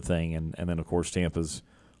 That sort of thing, and then of course Tampa's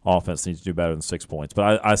offense needs to do better than 6 points.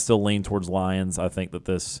 But I still lean towards Lions. I think that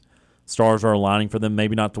this stars are aligning for them,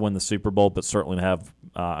 maybe not to win the Super Bowl, but certainly to have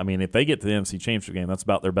if they get to the NFC Championship game, that's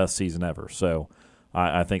about their best season ever. So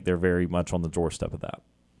I think they're very much on the doorstep of that.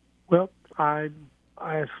 Well, I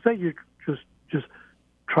suspect you're just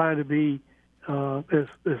trying to be, as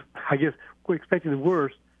I guess we're expecting the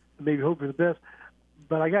worst and maybe hoping the best.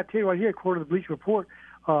 But I got to tell you right here, according to the Bleacher Report,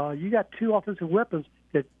 you got two offensive weapons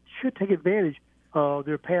that should take advantage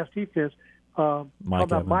their pass defense.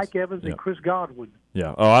 Mike Evans and Chris Godwin.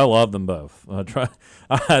 Yeah. Oh, I love them both.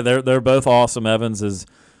 They're both awesome. Evans is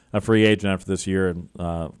a free agent after this year, and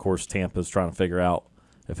of course Tampa's trying to figure out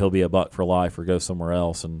if he'll be a Buck for life or go somewhere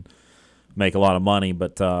else and make a lot of money.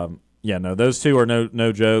 But those two are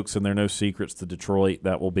no jokes, and they're no secrets to Detroit.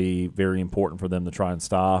 That will be very important for them to try and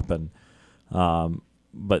stop. And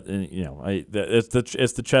it's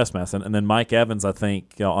the chess match, and then Mike Evans, I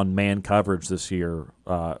think, on man coverage this year,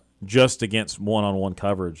 just against one-on-one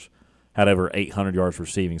coverage, had over 800 yards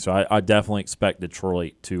receiving. So I definitely expect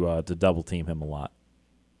Detroit to double team him a lot.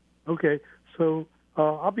 Okay, so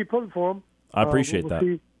I'll be pulling for him. I appreciate that.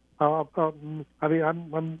 See.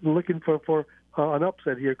 I'm looking for an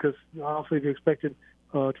upset here because obviously they're expected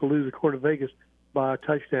to lose according to Vegas by a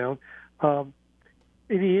touchdown.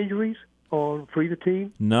 Any injuries for either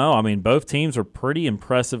team? No, I mean, both teams are pretty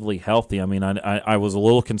impressively healthy. I mean, I was a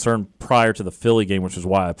little concerned prior to the Philly game, which is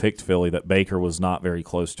why I picked Philly, that Baker was not very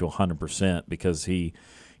close to 100% because he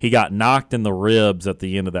got knocked in the ribs at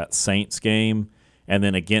the end of that Saints game, and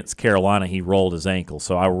then against Carolina he rolled his ankle.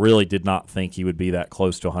 So I really did not think he would be that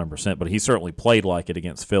close to 100%, but he certainly played like it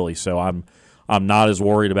against Philly. So I'm not as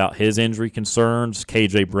worried about his injury concerns.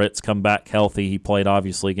 KJ Britt's come back healthy. He played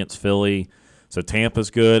obviously against Philly. So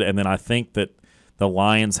Tampa's good, and then I think that the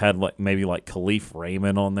Lions had maybe Khalif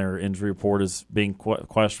Raymond on their injury report as being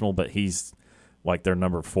questionable, but he's like their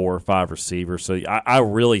number 4 or 5 receiver. So I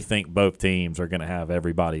really think both teams are going to have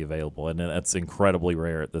everybody available, and that's incredibly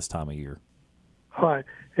rare at this time of year. All right.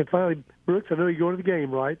 And finally, Brooks, I know you're going to the game,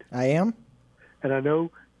 right? I am. And I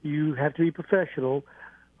know you have to be professional.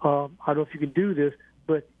 I don't know if you can do this,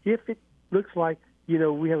 but if it looks like,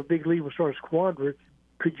 we have a big lead, we're starting to squander it,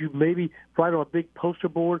 could you maybe write on a big poster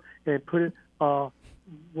board and put it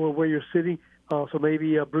where you're sitting so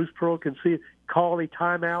maybe Bruce Pearl can see it, call a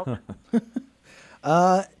timeout?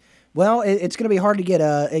 Well, it's going to be hard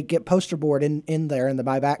to get poster board in there in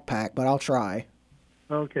my backpack, but I'll try.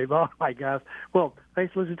 Okay, all right, guys. Well,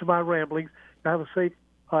 thanks for listening to my ramblings. Have a safe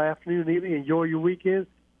afternoon and evening. Enjoy your weekend,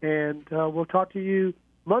 and we'll talk to you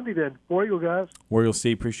Monday then. War Eagle, guys. War Eagle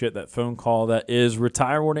Steve, appreciate that phone call. That is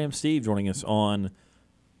retired War Dam Steve joining us on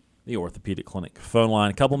the Orthopedic Clinic phone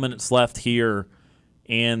line. A couple minutes left here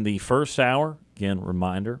in the first hour. Again,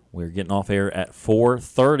 reminder, we're getting off air at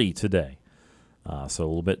 4:30 today. So a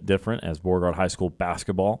little bit different as Beauregard High School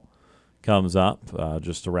basketball comes up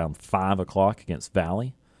just around 5 o'clock against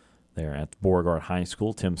Valley there at Beauregard High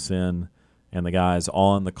School. Tim Sin and the guys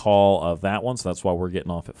on the call of that one, so that's why we're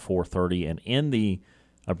getting off at 4:30. And in the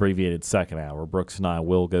abbreviated second hour, Brooks and I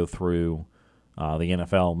will go through the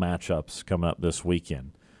NFL matchups coming up this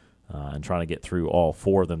weekend and trying to get through all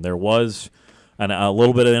 4 of them. There was a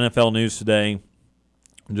little bit of NFL news today.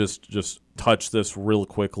 just touch this real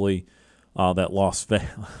quickly. That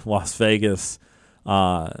Las Vegas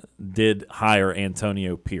did hire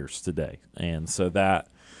Antonio Pierce today, and so that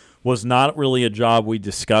was not really a job we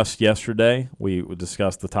discussed yesterday. We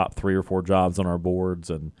discussed the top 3 or 4 jobs on our boards,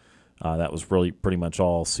 and that was really pretty much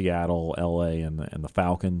all Seattle, L.A., and the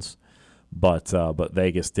Falcons. But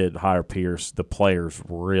Vegas did hire Pierce. The players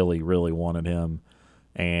really, really wanted him.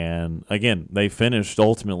 And, again, they finished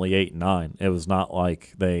ultimately 8-9. It was not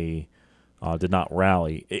like they did not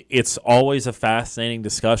rally. It's always a fascinating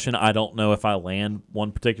discussion. I don't know if I land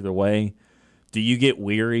one particular way. Do you get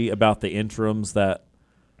weary about the interims that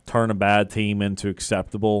turn a bad team into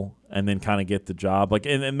acceptable and then kind of get the job? Like,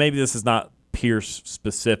 and maybe this is not Pierce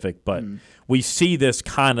specific, but we see this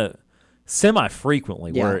kind of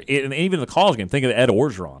semi-frequently where and even in the college game, think of Ed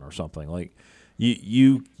Orgeron or something. Like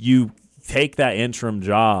you take that interim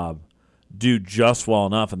job, do just well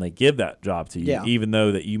enough, and they give that job to you, even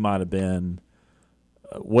though that you might have been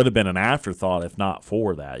would have been an afterthought if not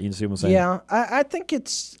for that. You see what I'm saying? Yeah, I think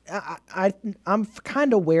it's I'm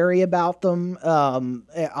kind of wary about them.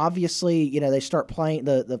 Obviously, they start playing,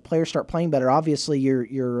 the players start playing better. Obviously,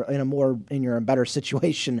 you're in a better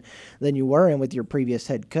situation than you were in with your previous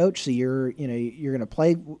head coach. So you're going to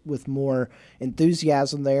play with more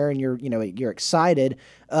enthusiasm there, and you're excited.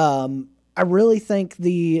 I really think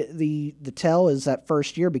the tell is that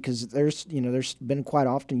first year, because there's been quite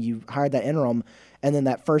often you hired that interim, and then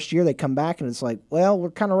that first year they come back and it's like, well,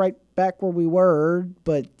 we're kind of right back where we were,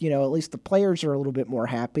 but at least the players are a little bit more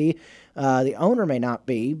happy. The owner may not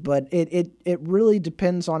be, but it really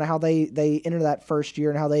depends on how they enter that first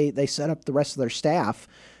year and how they set up the rest of their staff.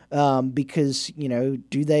 Because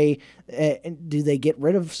do they get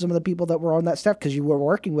rid of some of the people that were on that staff because you were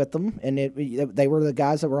working with them and they were the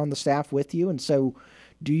guys that were on the staff with you, and so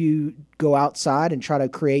do you go outside and try to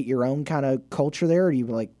create your own kind of culture there, or are you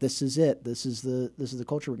like, this is it, this is the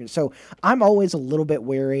culture we're going to? So I'm always a little bit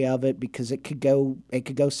wary of it because it could go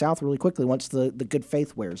south really quickly once the good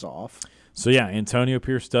faith wears off. So, yeah, Antonio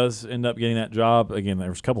Pierce does end up getting that job. Again, there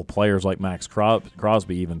was a couple players like Max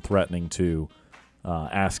Crosby even threatening to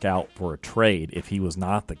ask out for a trade if he was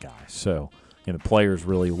not the guy. So, the players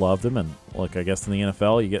really loved him. And, look, I guess in the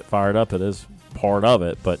NFL you get fired up. It is part of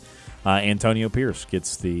it. But Antonio Pierce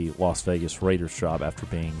gets the Las Vegas Raiders job after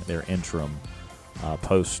being their interim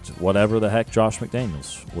post whatever the heck Josh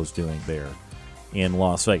McDaniels was doing there in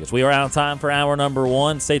Las Vegas. We are out of time for hour number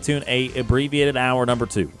 1. Stay tuned, a abbreviated hour number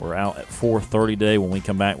 2. We're out at 4:30 today. When we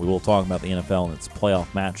come back, we will talk about the NFL and its playoff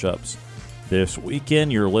matchups this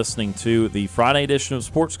weekend. You're listening to the Friday edition of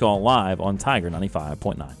Sports Call live on Tiger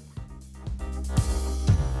 95.9.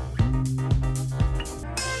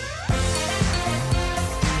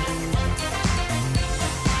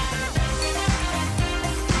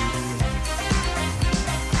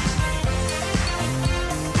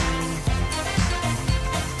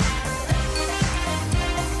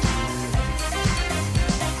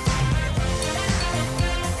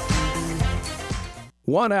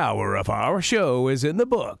 One hour of our show is in the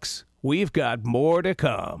books. We've got more to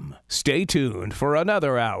come. Stay tuned for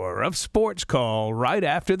another hour of Sports Call right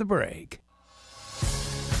after the break.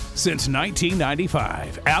 Since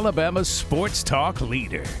 1995, Alabama's sports talk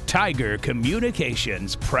leader, Tiger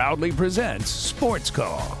Communications, proudly presents Sports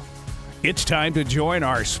Call. It's time to join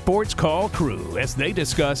our Sports Call crew as they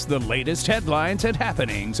discuss the latest headlines and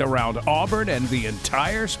happenings around Auburn and the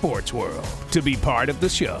entire sports world. To be part of the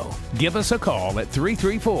show, give us a call at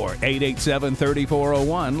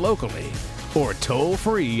 334-887-3401 locally or toll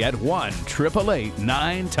free at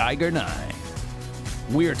 1-888-9-TIGER-9.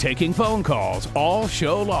 We're taking phone calls all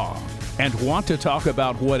show long and want to talk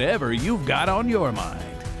about whatever you've got on your mind.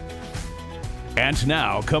 And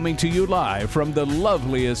now, coming to you live from the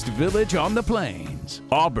loveliest village on the plains,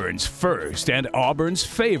 Auburn's first and Auburn's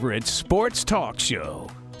favorite sports talk show,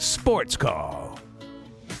 Sports Call.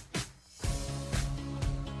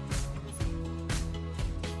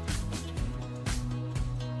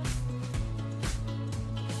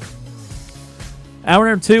 Hour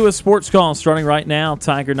number 2 is Sports Call starting right now.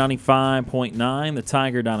 Tiger 95.9, the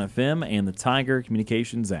Tiger.fm, and the Tiger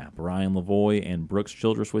Communications app. Ryan Lavoie and Brooks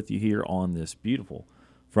Childress with you here on this beautiful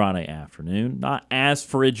Friday afternoon. Not as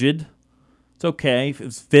frigid. It's okay.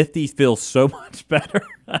 It's 50 feels so much better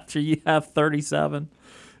after you have 37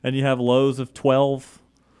 and you have lows of 12.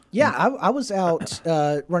 Yeah, I was out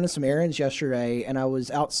running some errands yesterday, and I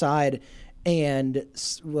was outside. And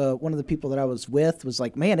one of the people that I was with was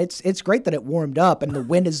like, man, it's great that it warmed up and the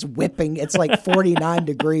wind is whipping. It's like 49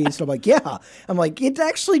 degrees. So I'm like, yeah. I'm like, it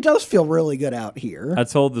actually does feel really good out here. I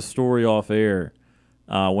told the story off air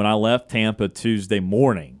when I left Tampa Tuesday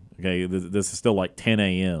morning. Okay, this is still like 10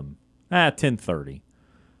 a.m. 10:30.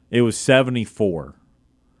 It was 74.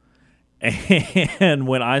 And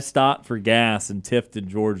when I stopped for gas in Tifton,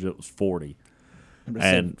 Georgia, it was 40.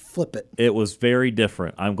 And flip it. It was very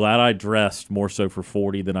different. I'm glad I dressed more so for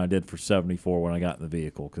 40 than I did for 74 when I got in the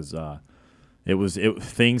vehicle, because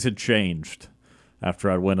things had changed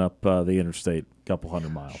after I went up the interstate a couple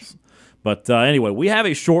hundred miles. But anyway, we have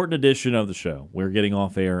a shortened edition of the show. We're getting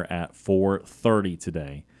off air at 4:30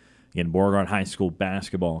 today. Again, Beauregard High School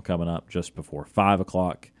basketball coming up just before 5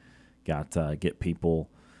 o'clock. Got to get people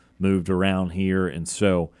moved around here. And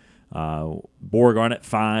so Beauregard at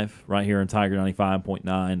 5 right here in Tiger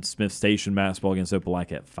 95.9. Smith Station basketball against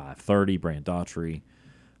Opelika at 5:30. Brand Daughtry,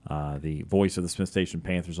 the voice of the Smith Station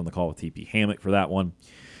Panthers, on the call with TP Hammock for that one.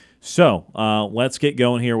 So let's get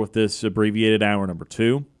going here with this abbreviated hour number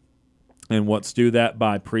 2. And let's do that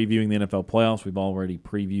by previewing the NFL playoffs. We've already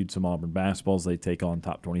previewed some Auburn basketballs. They take on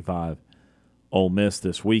top 25 Ole Miss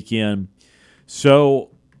this weekend.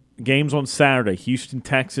 So games on Saturday, Houston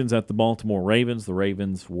Texans at the Baltimore Ravens. The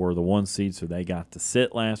Ravens were the 1 seed, so they got to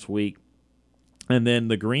sit last week. And then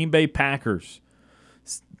the Green Bay Packers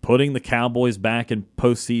putting the Cowboys back in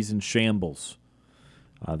postseason shambles.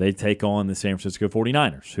 They take on the San Francisco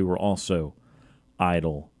 49ers, who were also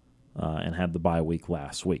idle and had the bye week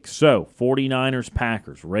last week. So 49ers,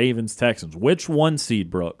 Packers, Ravens, Texans. Which 1 seed,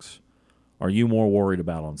 Brooks, are you more worried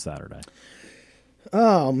about on Saturday?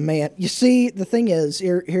 Oh man! You see, the thing is,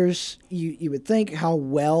 here's you would think how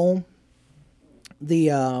well the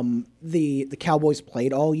Cowboys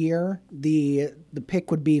played all year. The pick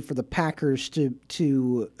would be for the Packers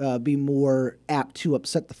to be more apt to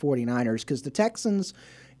upset the 49ers, because the Texans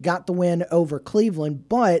got the win over Cleveland,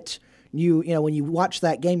 but you know when you watch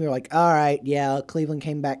that game, you're like, all right, yeah, Cleveland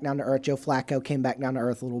came back down to earth. Joe Flacco came back down to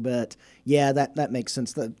earth a little bit. Yeah, that makes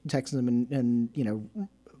sense. The Texans have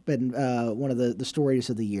been one of the stories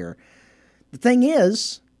of the year. The thing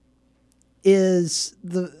is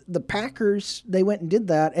the Packers, they went and did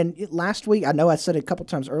that. And last week, I know I said it a couple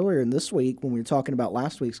times earlier in this week when we were talking about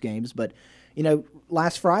last week's games, but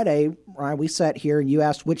last Friday, Ryan, we sat here and you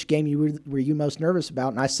asked which game were you most nervous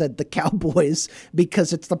about, and I said the Cowboys,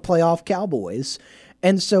 because it's the playoff Cowboys.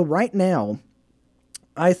 And so right now,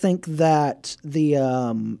 I think that the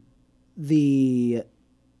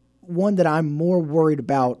one that I'm more worried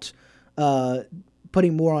about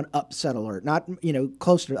putting more on upset alert, not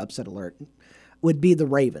closer to upset alert, would be the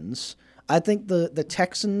Ravens. I think the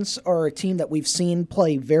Texans are a team that we've seen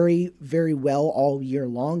play very well all year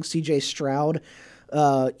long. C.J. Stroud,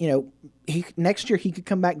 next year he could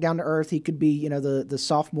come back down to earth. He could be, the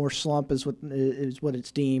sophomore slump is what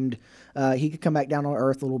it's deemed. He could come back down on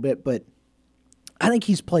earth a little bit, but I think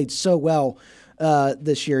he's played so well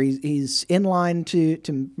this year. He's in line to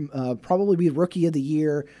probably be Rookie of the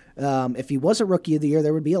Year. If he was a Rookie of the Year,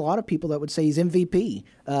 there would be a lot of people that would say he's MVP.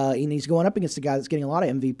 And he's going up against a guy that's getting a lot of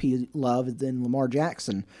MVP love than Lamar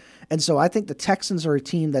Jackson. And so I think the Texans are a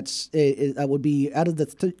team that would be out of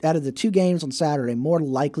the 2 games on Saturday, more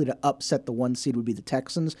likely to upset the 1 seed would be the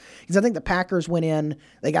Texans. Because I think the Packers went in,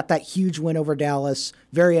 they got that huge win over Dallas,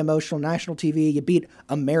 very emotional, national TV. You beat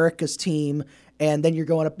America's team. And then you're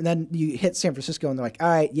going up, and then you hit San Francisco, and they're like, all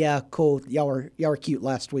right, yeah, cool. Y'all were cute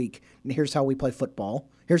last week, and here's how we play football.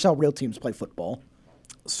 Here's how real teams play football.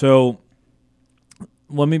 So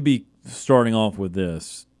let me be starting off with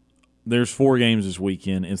this. There's 4 games this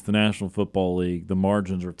weekend. It's the National Football League. The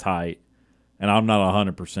margins are tight, and I'm not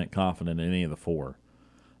 100% confident in any of the 4.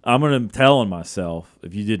 I'm going to tell myself,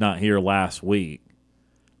 if you did not hear last week,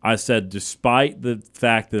 I said despite the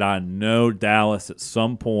fact that I know Dallas at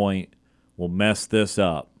some point will mess this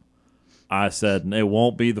up, I said it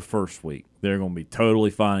won't be the first week. They're going to be totally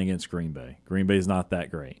fine against Green Bay. Green Bay's not that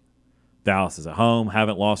great. Dallas is at home,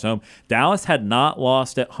 haven't lost at home. Dallas had not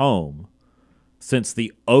lost at home since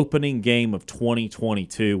the opening game of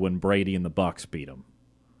 2022 when Brady and the Bucs beat them.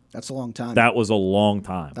 That's a long time. That was a long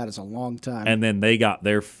time. That is a long time. And then they got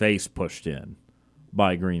their face pushed in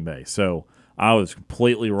by Green Bay. So I was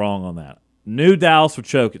completely wrong on that. Knew Dallas would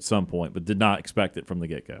choke at some point, but did not expect it from the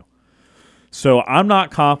get-go. So I'm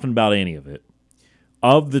not confident about any of it.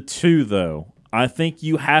 Of the 2, though, I think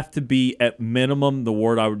you have to be, at minimum, the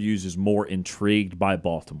word I would use is more intrigued by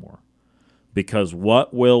Baltimore. Because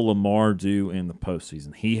what will Lamar do in the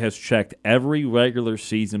postseason? He has checked every regular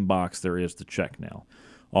season box there is to check now.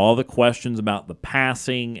 All the questions about the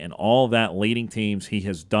passing and all that leading teams, he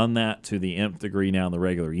has done that to the nth degree now in the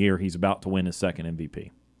regular year. He's about to win his 2nd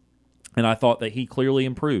MVP. And I thought that he clearly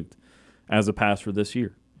improved as a passer this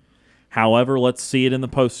year. However, let's see it in the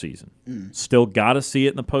postseason. Still got to see it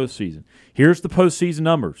in the postseason. Here's the postseason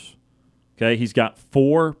numbers. Okay, he's got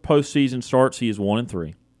 4 postseason starts. He is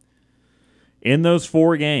 1-3. In those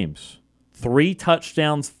 4 games, 3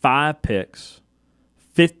 touchdowns, 5 picks,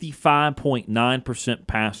 55.9%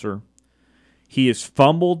 passer. He has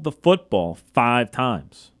fumbled the football 5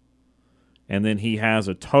 times. And then he has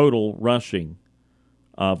a total rushing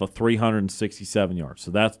of 367 yards. So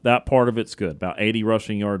that part of it's good. About 80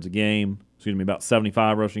 rushing yards a game. About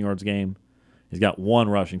 75 rushing yards a game. He's got 1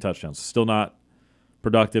 rushing touchdown. So still not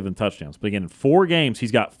productive in touchdowns. But again, in 4 games,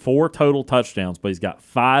 he's got 4 total touchdowns, but he's got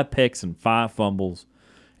 5 picks and 5 fumbles,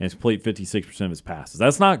 and he's completed 56% of his passes.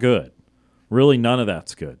 That's not good. Really, none of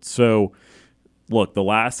that's good. So, look, the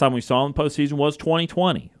last time we saw him in the postseason was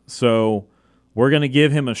 2020. So we're going to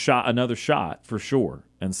give him another shot for sure,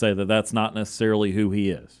 and say that that's not necessarily who he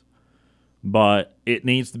is. But it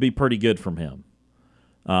needs to be pretty good from him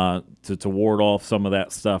to ward off some of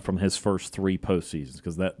that stuff from his first 3 postseasons,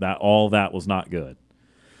 because all that was not good.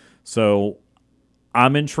 So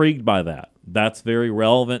I'm intrigued by that. That's very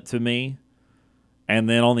relevant to me. And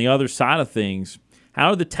then on the other side of things,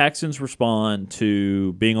 how do the Texans respond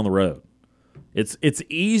to being on the road? It's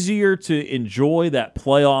easier to enjoy that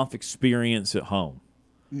playoff experience at home.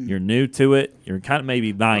 You're new to it. You're kind of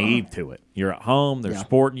maybe naive to it. You're at home. They're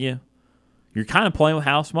supporting you. You're kind of playing with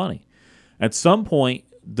house money. At some point,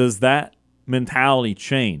 does that mentality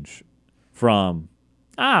change from,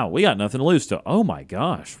 we got nothing to lose, to, oh my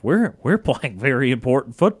gosh, we're playing very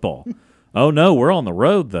important football. Oh no, we're on the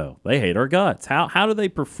road though. They hate our guts. How do they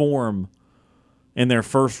perform in their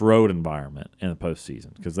first road environment in the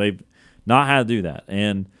postseason? Because they've not had to do that.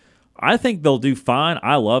 And I think they'll do fine.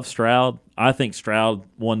 I love Stroud. I think Stroud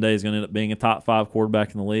one day is going to end up being a top 5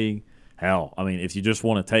 quarterback in the league. Hell, I mean, if you just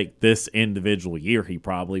want to take this individual year, he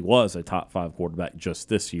probably was a top 5 quarterback just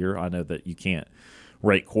this year. I know that you can't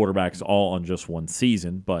rate quarterbacks all on just one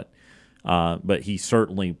season, but he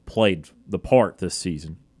certainly played the part this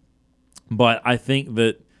season. But I think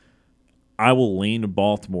that I will lean to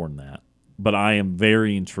Baltimore in that. But I am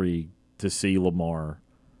very intrigued to see Lamar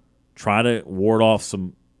try to ward off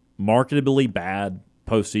some marketably bad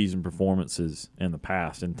postseason performances in the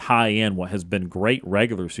past and tie in what has been great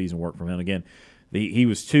regular season work from him. Again, he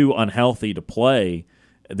was too unhealthy to play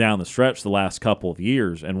down the stretch the last couple of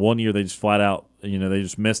years, and one year they just flat out, they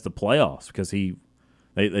just missed the playoffs because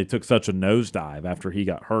they took such a nosedive after he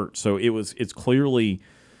got hurt. So it's clearly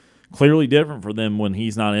different for them when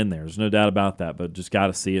he's not in there. There's no doubt about that, but just got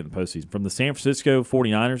to see it in the postseason. From the San Francisco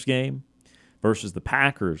 49ers game versus the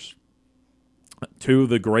Packers, 2 of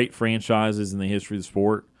the great franchises in the history of the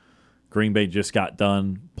sport. Green Bay just got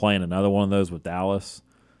done playing another one of those with Dallas.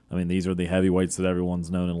 I mean, these are the heavyweights that everyone's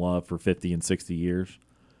known and loved for 50 and 60 years.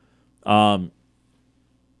 I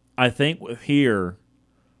think here,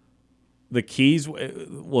 the keys,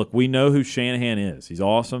 look, we know who Shanahan is. He's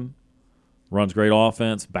awesome, runs great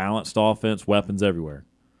offense, balanced offense, weapons everywhere.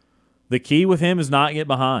 The key with him is not get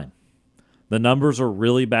behind. The numbers are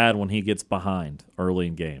really bad when he gets behind early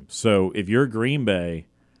in games. So if you're Green Bay,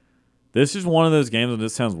 this is one of those games, and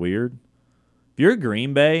this sounds weird. If you're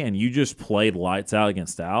Green Bay and you just played lights out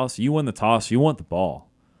against Dallas, you win the toss, you want the ball.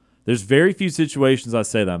 There's very few situations I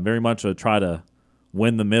say that. I'm very much a try to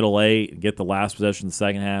win the middle 8 and get the last possession of the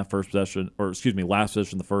second half, last possession of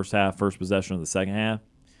the first half, first possession of the second half.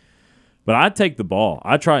 But I'd take the ball.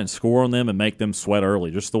 I'd try and score on them and make them sweat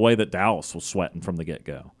early, just the way that Dallas was sweating from the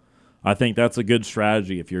get-go. I think that's a good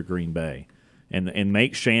strategy if you're Green Bay, and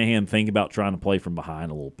make Shanahan think about trying to play from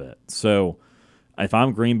behind a little bit. So if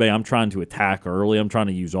I'm Green Bay, I'm trying to attack early. I'm trying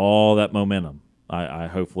to use all that momentum I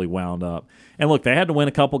hopefully wound up. And look, they had to win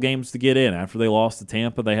a couple games to get in. After they lost to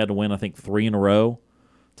Tampa, they had to win, I think, 3 in a row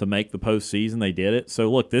to make the postseason. They did it.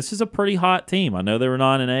 So, look, this is a pretty hot team. I know they were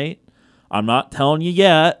 9-8. I'm not telling you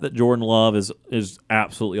yet that Jordan Love is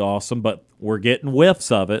absolutely awesome, but we're getting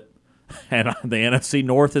whiffs of it. And the NFC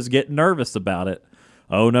North is getting nervous about it.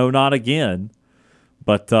 Oh, no, not again.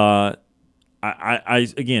 But,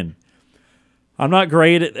 again, I'm not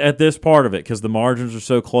great at this part of it because the margins are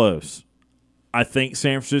so close. I think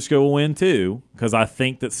San Francisco will win, too, because I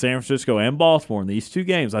think that San Francisco and Baltimore in these 2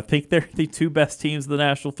 games, I think they're the 2 best teams in the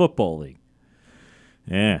National Football League.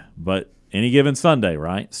 Yeah, but any given Sunday,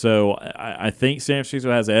 right? So I think San Francisco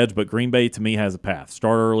has an edge, but Green Bay, to me, has a path.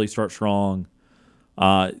 Start early, start strong.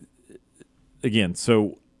 Again,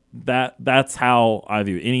 so that's how I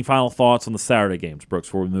view it. Any final thoughts on the Saturday games, Brooks,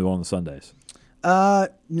 before we move on to Sundays? No,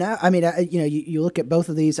 I mean, you look at both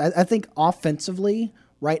of these. I think offensively,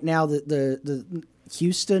 right now, the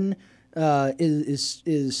Houston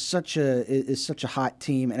is such a hot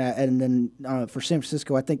team, and then for San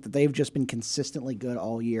Francisco, I think that they've just been consistently good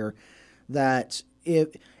all year. That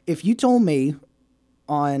if you told me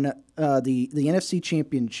on the NFC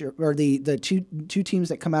Championship, or the two teams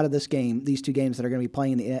that come out of this game, these two games that are going to be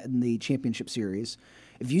playing in the championship series,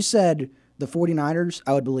 if you said the 49ers,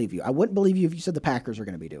 I would believe you. I wouldn't believe you if you said the Packers are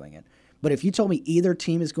going to be doing it. But if you told me either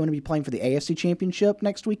team is going to be playing for the AFC Championship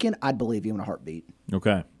next weekend, I'd believe you in a heartbeat.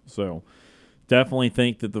 Okay, so definitely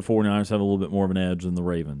think that the 49ers have a little bit more of an edge than the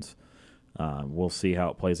Ravens. We'll see how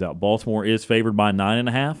it plays out. Baltimore is favored by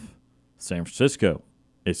 9.5. San Francisco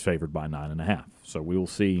is favored by 9.5. So we will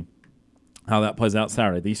see how that plays out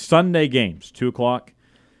Saturday. These Sunday games, 2 o'clock,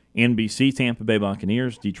 NBC, Tampa Bay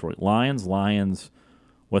Buccaneers, Detroit Lions. Lions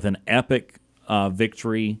with an epic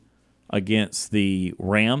victory against the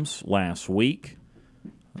Rams last week.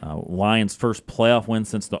 Lions' first playoff win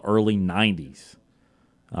since the early 90s.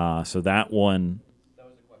 So that one,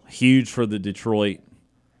 huge for the Detroit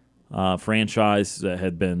franchise that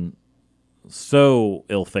had been so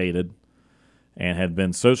ill-fated and had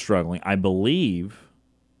been so struggling. I believe,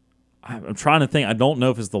 I'm trying to think, I don't know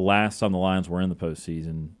if it's the last time the Lions were in the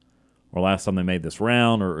postseason or last time they made this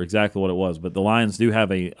round or exactly what it was, but the Lions do have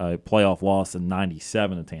a playoff loss in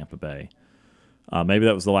 97 at Tampa Bay. Maybe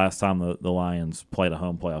that was the last time the Lions played a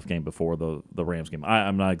home playoff game before the Rams game.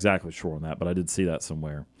 I'm not exactly sure on that, but I did see that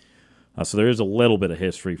somewhere. So there is a little bit of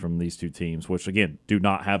history from these two teams, which, again, do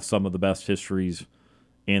not have some of the best histories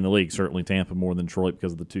in the league. Certainly Tampa more than Detroit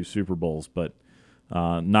because of the 2 Super Bowls, but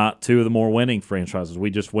not 2 of the more winning franchises. We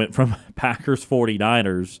just went from Packers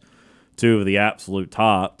 49ers, 2 of the absolute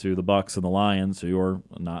top, to the Bucs and the Lions, who are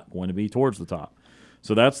not going to be towards the top.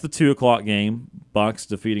 So that's the 2 o'clock game, Bucs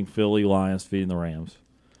defeating Philly, Lions defeating the Rams.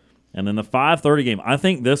 And then the 5:30 game, I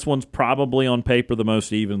think this one's probably on paper the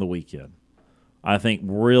most even of the weekend. I think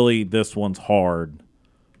really this one's hard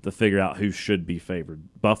to figure out who should be favored.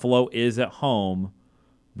 Buffalo is at home.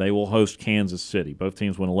 They will host Kansas City. Both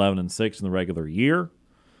teams went 11-6 in the regular year.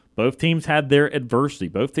 Both teams had their adversity.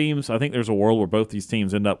 Both teams, I think there's a world where both these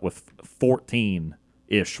teams end up with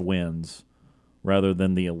 14-ish wins rather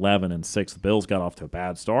than the 11-6. The Bills got off to a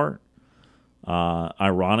bad start.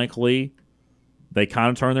 Ironically, they kind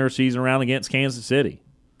of turned their season around against Kansas City.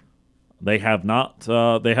 They have not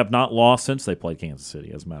lost since they played Kansas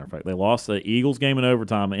City, as a matter of fact. They lost the Eagles game in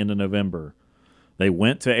overtime into November. They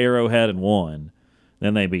went to Arrowhead and won.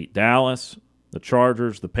 Then they beat Dallas, the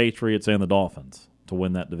Chargers, the Patriots, and the Dolphins to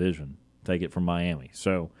win that division, take it from Miami.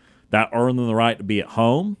 So that earned them the right to be at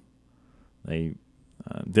home. They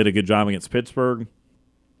did a good job against Pittsburgh,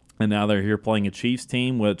 and now they're here playing a Chiefs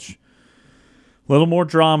team, which a little more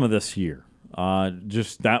drama this year.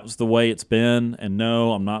 Just that was the way it's been. And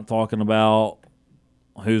no, I'm not talking about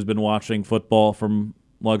who's been watching football from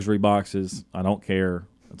luxury boxes. I don't care.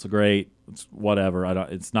 It's great. It's whatever.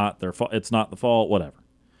 It's not their fault. It's not the fault. Whatever.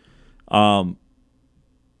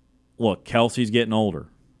 Look, Kelsey's getting older,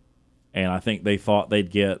 and I think they thought they'd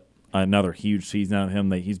get another huge season out of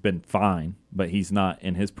him. He's been fine, but he's not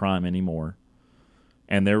in his prime anymore.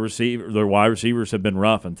 And their wide receivers have been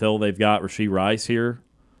rough until they've got Rashee Rice here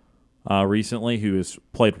recently, who has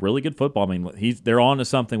played really good football. I mean, they're on to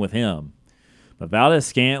something with him. But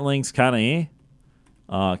Valdez-Scantling's kind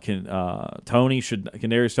of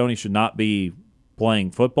Kadarius Toney should not be playing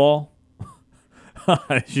football.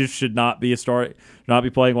 He should not be not be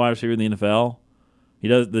playing wide receiver in the NFL.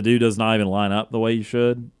 The dude does not even line up the way he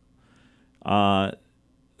should.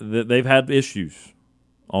 They've had issues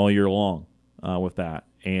all year long with that,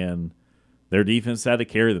 and their defense had to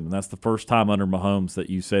carry them. And that's the first time under Mahomes that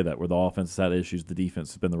you say that, where the offense has had issues, the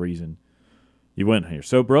defense has been the reason you win here.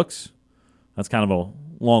 So, Brooks, that's kind of a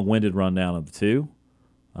long-winded rundown of the two.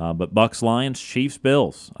 But Bucs, Lions, Chiefs,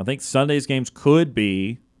 Bills. I think Sunday's games could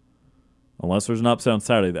be, unless there's an upset on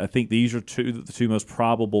Saturday, I think these are the two most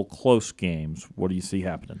probable close games. What do you see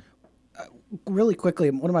happening? Really quickly,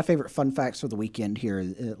 one of my favorite fun facts for the weekend here,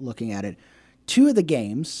 looking at it, 2 of the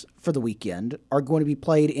games for the weekend are going to be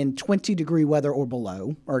played in 20-degree weather or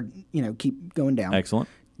below, or, keep going down. Excellent.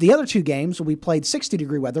 The other 2 games will be played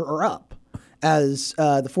 60-degree weather or up, as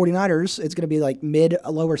the 49ers, it's going to be like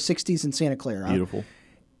mid-lower 60s in Santa Clara. Beautiful.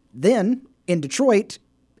 Then, in Detroit,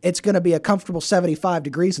 it's going to be a comfortable 75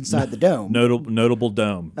 degrees inside the dome. Notable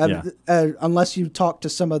dome. Unless you talk to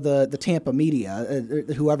some of the Tampa media,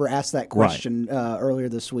 whoever asked that question earlier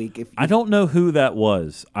this week. I don't know who that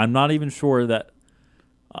was. I'm not even sure that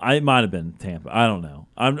 – it might have been Tampa. I don't know.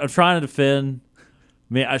 I'm trying to defend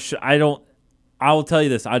 – I will tell you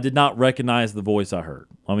this. I did not recognize the voice I heard.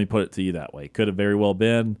 Let me put it to you that way. Could have very well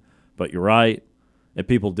been, but you're right. If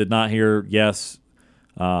people did not hear, yes –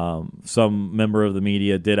 some member of the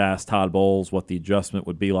media did ask Todd Bowles what the adjustment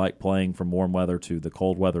would be like playing from warm weather to the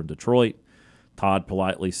cold weather in Detroit. Todd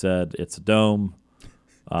politely said it's a dome.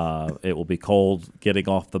 It will be cold getting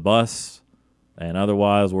off the bus, and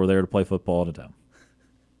otherwise we're there to play football in a town.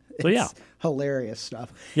 So, yeah. Hilarious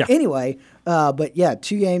stuff. Yeah. Anyway, but yeah,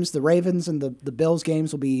 2 games. The Ravens and the Bills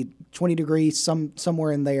games will be 20 degrees,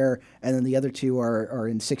 somewhere in there, and then the other 2 are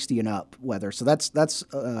in 60 and up weather. So that's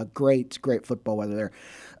great football weather there.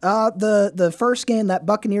 The first game, that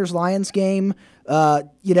Buccaneers-Lions game,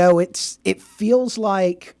 it feels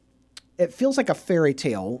like a fairy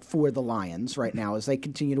tale for the Lions right now as they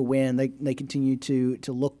continue to win. They continue to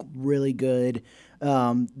look really good.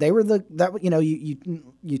 They were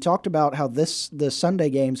you talked about how the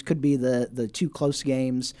Sunday games could be the 2 close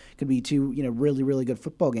games, could be 2 really, really good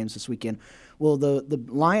football games this weekend. Well, the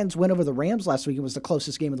Lions win over the Rams last weekend was the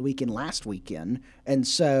closest game of the weekend last weekend, and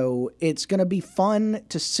so it's going to be fun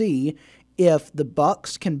to see if the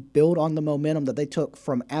Bucs can build on the momentum that they took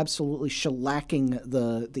from absolutely shellacking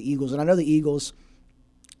the Eagles. And I know the Eagles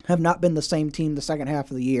have not been the same team the second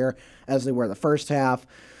half of the year as they were the first half.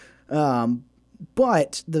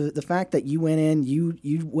 But the fact that you went in, you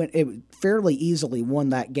fairly easily won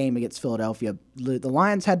that game against Philadelphia. The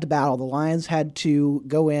Lions had to battle. The Lions had to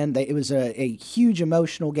go in. It was a huge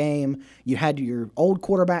emotional game. You had your old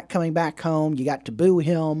quarterback coming back home. You got to boo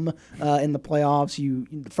him in the playoffs.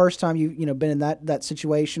 The first time you been in that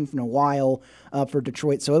situation in a while for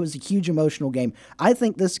Detroit. So it was a huge emotional game. I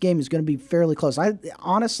think this game is going to be fairly close. I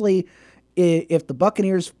honestly, if the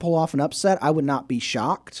Buccaneers pull off an upset, I would not be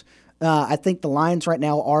shocked. I think the Lions right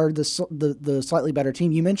now are the slightly better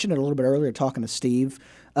team. You mentioned it a little bit earlier talking to Steve,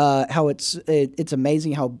 how it's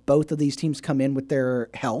amazing how both of these teams come in with their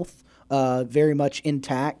health very much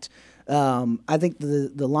intact. I think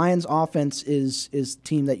the Lions offense is the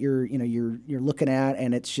team that you're looking at,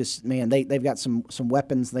 and it's just, man, they've got some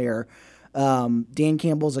weapons there. Dan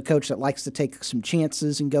Campbell's a coach that likes to take some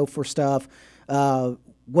chances and go for stuff.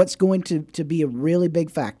 What's going to be a really big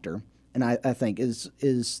factor, and I think is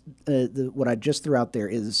what I just threw out there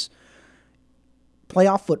is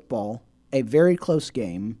playoff football, a very close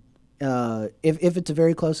game. If it's a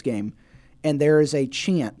very close game, and there is a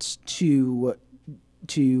chance to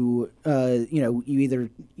you either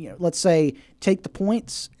let's say take the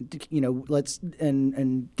points,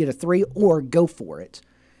 and get a 3 or go for it.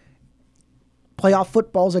 Playoff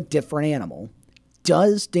football is a different animal.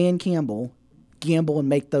 Does Dan Campbell gamble and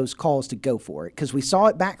make those calls to go for it? Because we saw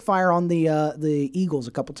it backfire on the Eagles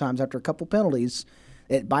a couple times after a couple penalties.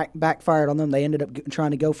 It backfired on them. They ended up trying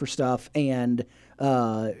to go for stuff, and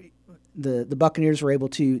the Buccaneers were able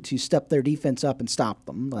to step their defense up and stop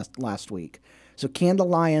them last week. So can the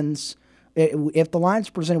Lions, if the Lions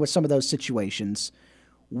are presented with some of those situations,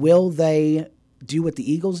 will they do what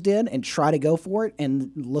the Eagles did and try to go for it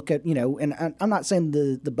and look at, and I'm not saying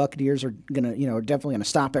the Buccaneers are going to, are definitely going to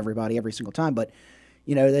stop everybody every single time, but,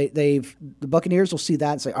 the Buccaneers will see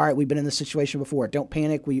that and say, all right, we've been in this situation before. Don't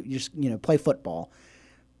panic. We just, play football.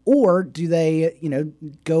 Or do they,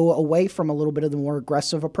 go away from a little bit of the more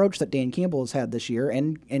aggressive approach that Dan Campbell has had this year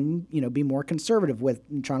and be more conservative with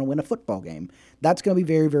trying to win a football game? That's going to be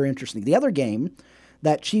very, very interesting. The other game,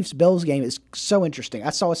 that Chiefs-Bills game, is so interesting. I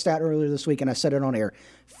saw a stat earlier this week, and I said it on air.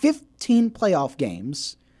 15 playoff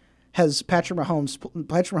games has Patrick Mahomes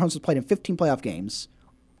has played in 15 playoff games.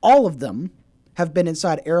 All of them have been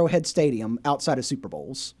inside Arrowhead Stadium outside of Super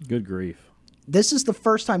Bowls. Good grief. This is the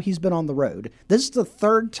first time he's been on the road. This is the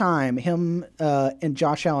third time him and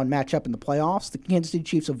Josh Allen match up in the playoffs. The Kansas City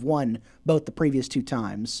Chiefs have won both the previous 2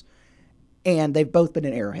 times, and they've both been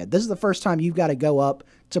in Arrowhead. This is the first time you've got to go up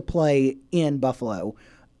to play in Buffalo.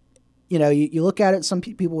 You look at it, some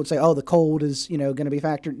people would say, oh, the cold is, going to be a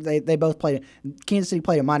factor. They both played, Kansas City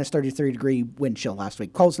played a minus 33-degree wind chill last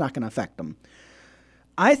week. Cold's not going to affect them.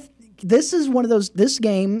 This is one of those, this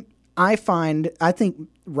game, I think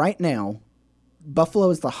right now, Buffalo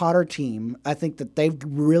is the hotter team. I think that they've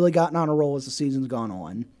really gotten on a roll as the season's gone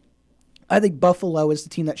on. I think Buffalo is the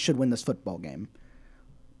team that should win this football game.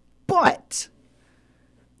 But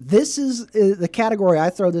this is the category I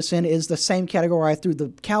throw this in is the same category I threw the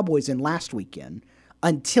Cowboys in last weekend.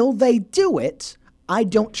 Until they do it, I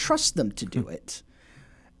don't trust them to do it.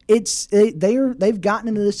 They've gotten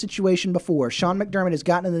into this situation before. Sean McDermott has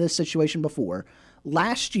gotten into this situation before.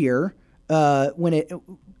 Last year, when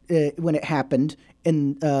it happened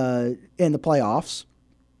in the playoffs,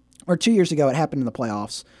 or 2 years ago, it happened in the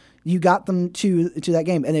playoffs. You got them to that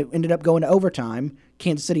game, and it ended up going to overtime.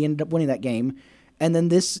 Kansas City ended up winning that game, and then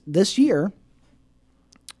this year,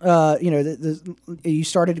 you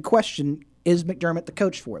started to question: is McDermott the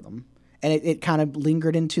coach for them? And it kind of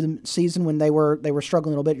lingered into the season when they were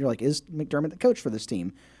struggling a little bit. You're like, is McDermott the coach for this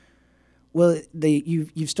team? Well,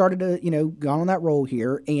 you've started to gone on that roll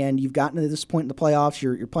here, and you've gotten to this point in the playoffs.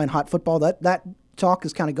 You're playing hot football. That talk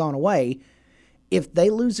has kind of gone away. If they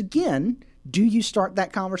lose again, do you start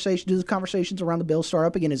that conversation? Do the conversations around the Bills start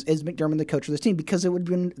up again? Is McDermott the coach of this team? Because it would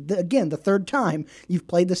have been again the third time you've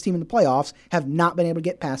played this team in the playoffs, have not been able to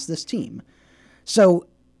get past this team. So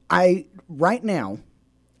right now,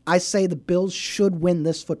 I say the Bills should win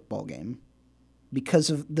this football game. Because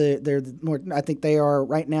of they're more, I think they are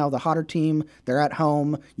right now the hotter team. They're at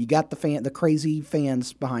home. You got the crazy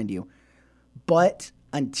fans behind you. But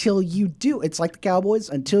until you do, it's like the Cowboys.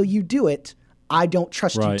 Until you do it, I don't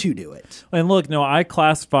trust you to do it. And look, no, I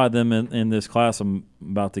classify them in this class I'm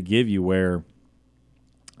about to give you where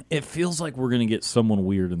it feels like we're going to get someone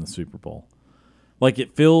weird in the Super Bowl. Like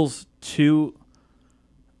it feels too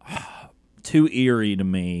eerie to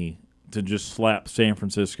me to just slap San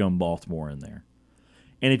Francisco and Baltimore in there.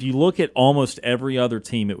 And if you look at almost every other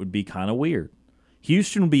team, it would be kind of weird.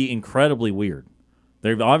 Houston would be incredibly weird.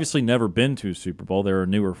 They've obviously never been to a Super Bowl. They're a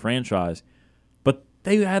newer franchise. But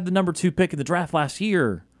they had the number 2 pick in the draft last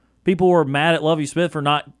year. People were mad at Lovie Smith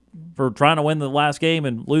for trying to win the last game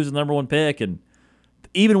and losing the number 1 pick. And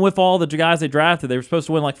even with all the guys they drafted, they were supposed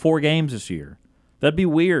to win like 4 games this year. That'd be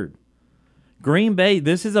weird. Green Bay,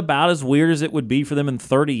 this is about as weird as it would be for them in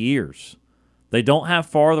 30 years. They don't have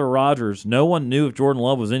Father Rodgers. No one knew if Jordan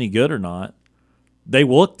Love was any good or not. They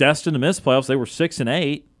looked destined to miss playoffs. They were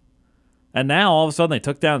 6-8. And now all of a sudden they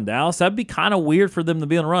took down Dallas. That'd be kind of weird for them to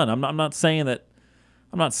be on a run. I'm not saying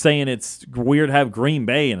it's weird to have Green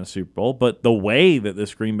Bay in a Super Bowl, but the way that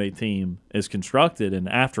this Green Bay team is constructed and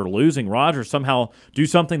after losing Rodgers somehow do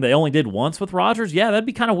something they only did once with Rodgers, yeah, that'd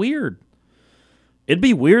be kind of weird. It'd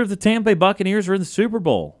be weird if the Tampa Bay Buccaneers are in the Super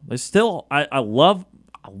Bowl. They still, I love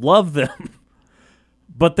them.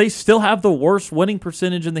 But they still have the worst winning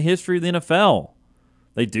percentage in the history of the NFL.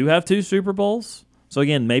 They do have 2 Super Bowls. So,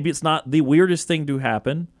 again, maybe it's not the weirdest thing to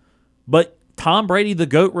happen. But Tom Brady, the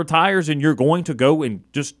GOAT, retires and you're going to go and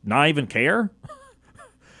just not even care?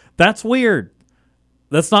 That's weird.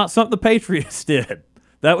 That's not something the Patriots did.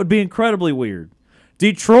 That would be incredibly weird.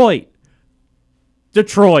 Detroit.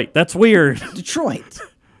 That's weird. Detroit.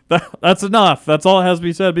 That's enough. That's all it has to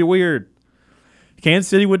be said. It'd be weird. Kansas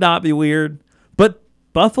City would not be weird. But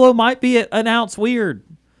Buffalo might be an ounce weird.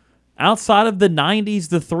 Outside of the 90s,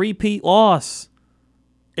 the 3-peat loss,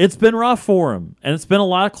 it's been rough for them, and it's been a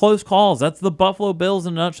lot of close calls. That's the Buffalo Bills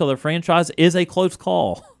in a nutshell. Their franchise is a close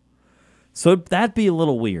call. So that'd be a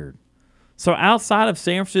little weird. So outside of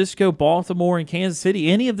San Francisco, Baltimore, and Kansas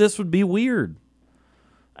City, any of this would be weird.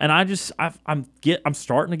 And I'm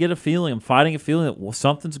starting to get a feeling. I'm fighting a feeling that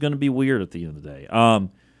something's going to be weird at the end of the day.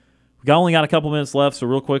 We only got a couple minutes left, so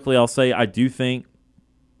real quickly I'll say I do think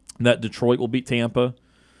that Detroit will beat Tampa.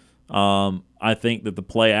 I think that the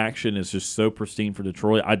play action is just so pristine for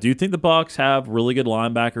Detroit. I do think the Bucs have really good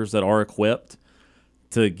linebackers that are equipped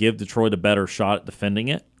to give Detroit a better shot at defending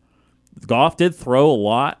it. Goff did throw a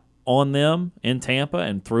lot on them in Tampa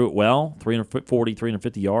and threw it well, 340,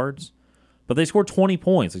 350 yards. But they scored 20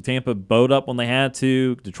 points. Like Tampa bowed up when they had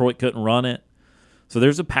to. Detroit couldn't run it. So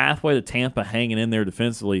there's a pathway to Tampa hanging in there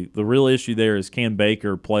defensively. The real issue there is can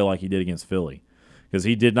Baker play like he did against Philly? Because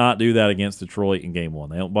he did not do that against Detroit in Game 1.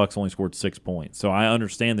 The Bucs only scored 6 points. So I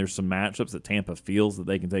understand there's some matchups that Tampa feels that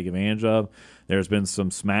they can take advantage of. There's been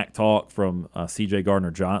some smack talk from C.J.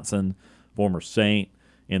 Gardner-Johnson, former Saint,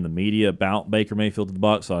 in the media about Baker Mayfield to the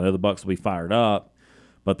Bucs. So I know the Bucs will be fired up.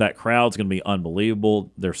 But that crowd's going to be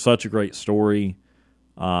unbelievable. They're such a great story.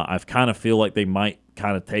 I kind of feel like they might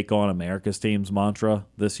kind of take on America's team's mantra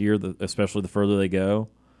this year, especially the further they go,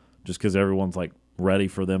 just because everyone's like ready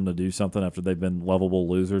for them to do something after they've been lovable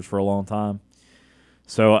losers for a long time.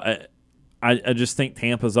 So I just think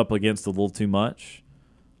Tampa's up against a little too much.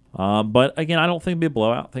 But, again, I don't think it'll be a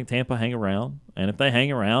blowout. I think Tampa hang around. And if they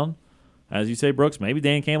hang around, as you say, Brooks, maybe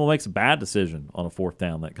Dan Campbell makes a bad decision on a 4th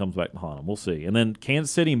down that comes back to haunt him. We'll see. And then Kansas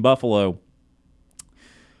City and Buffalo,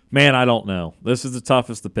 man, I don't know. This is the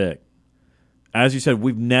toughest to pick. As you said,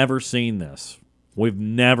 we've never seen this. We've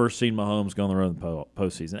never seen Mahomes go on the road in the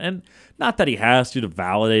postseason. And not that he has to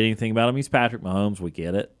validate anything about him. He's Patrick Mahomes. We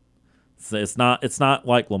get it. It's not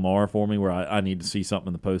like Lamar for me where I need to see something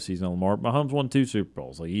in the postseason on Lamar. Mahomes won 2 Super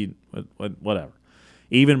Bowls. Like whatever.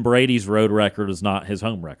 Even Brady's road record is not his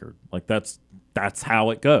home record. Like that's how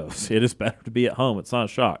it goes. It is better to be at home. It's not a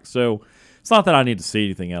shock. So it's not that I need to see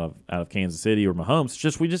anything out of Kansas City or Mahomes. It's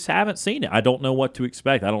just we just haven't seen it. I don't know what to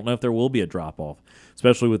expect. I don't know if there will be a drop-off,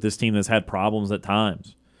 especially with this team that's had problems at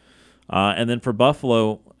times. And then for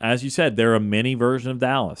Buffalo, as you said, they're a mini version of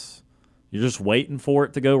Dallas. You're just waiting for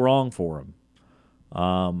it to go wrong for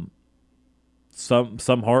them.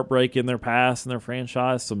 some heartbreak in their past in their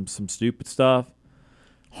franchise, some stupid stuff.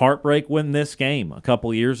 Heartbreak winning this game a couple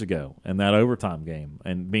of years ago in that overtime game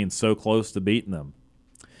and being so close to beating them.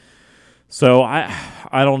 So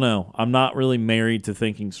I don't know. I'm not really married to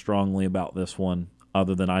thinking strongly about this one,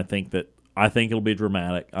 other than I think it'll be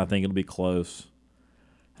dramatic. I think it'll be close.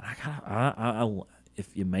 And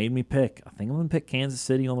if you made me pick, I think I'm going to pick Kansas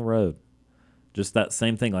City on the road. Just that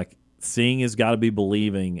same thing. Like, seeing has got to be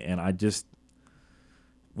believing, and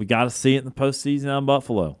we got to see it in the postseason out in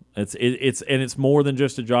Buffalo. It's more than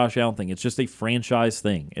just a Josh Allen thing. It's just a franchise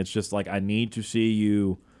thing. It's just like, I need to see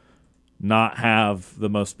you not have the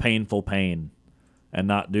most painful pain and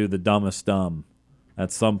not do the dumbest dumb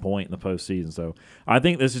at some point in the postseason. So I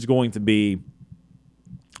think this is going to be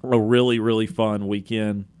a really, really fun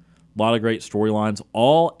weekend. A lot of great storylines.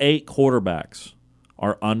 All 8 quarterbacks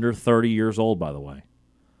are under 30 years old, by the way.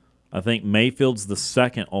 I think Mayfield's the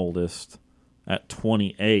second oldest at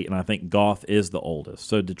 28, and I think Goff is the oldest.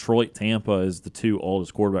 So Detroit, Tampa is the 2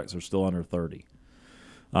 oldest quarterbacks are still under 30.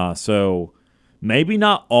 So maybe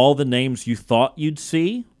not all the names you thought you'd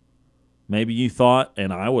see. Maybe you thought,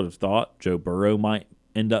 and I would have thought, Joe Burrow might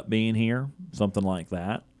end up being here, something like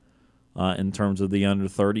that, in terms of the under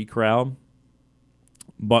 30 crowd.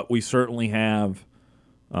 But we certainly have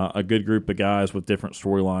a good group of guys with different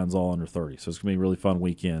storylines all under 30. So it's going to be a really fun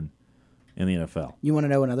weekend in the NFL. You want to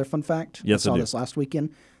know another fun fact? Yes, I saw do. this last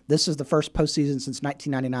weekend. This is the first postseason since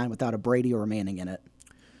 1999 without a Brady or a Manning in it.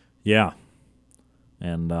 Yeah.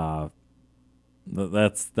 And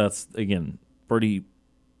that's again, pretty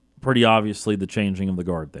obviously the changing of the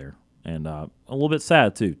guard there. And a little bit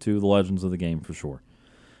sad, too. 2 of the legends of the game for sure.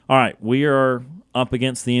 All right, we are up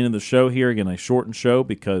against the end of the show here. Again, a shortened show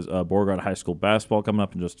because Beauregard High School basketball coming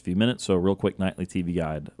up in just a few minutes. So real quick nightly TV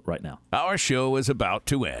guide right now. Our show is about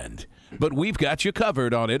to end, but we've got you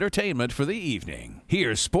covered on entertainment for the evening.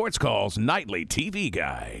 Here's SportsCall's Nightly TV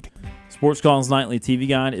Guide. SportsCall's Nightly TV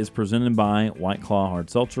Guide is presented by White Claw Hard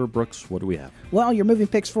Seltzer. Brooks, what do we have? Well, your movie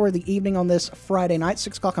picks for the evening on this Friday night,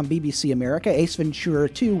 6 o'clock on BBC America, Ace Ventura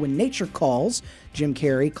 2, When Nature Calls, Jim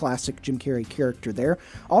Carrey, classic Jim Carrey character there.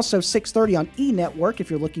 Also, 6:30 on E! Network, if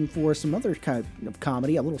you're looking for some other kind of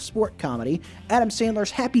comedy, a little sport comedy, Adam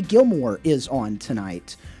Sandler's Happy Gilmore is on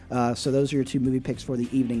tonight. So those are your 2 movie picks for the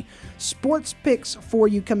evening. Sports picks for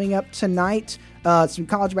you coming up tonight. Some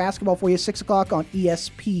college basketball for you, 6 o'clock on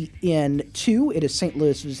ESPN2. It is St.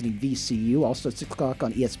 Louis visiting VCU. Also 6 o'clock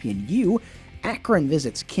on ESPNU. Akron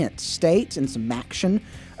visits Kent State and some action.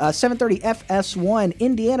 7:30 FS1.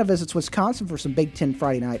 Indiana visits Wisconsin for some Big Ten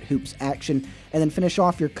Friday night hoops action. And then finish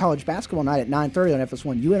off your college basketball night at 9:30 on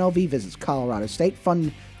FS1. UNLV visits Colorado State.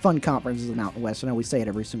 Fun conferences in the Mountain West. I know we say it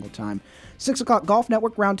every single time. 6 o'clock Golf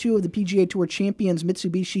Network, round 2 of the PGA Tour Champions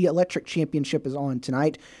Mitsubishi Electric Championship is on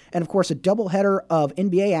tonight. And, of course, a doubleheader of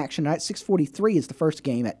NBA action tonight. 6:43 is the first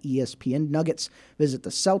game at ESPN. Nuggets visit the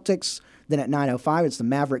Celtics. Then at 9:05, it's the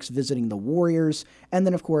Mavericks visiting the Warriors. And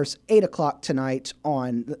then, of course, 8 o'clock tonight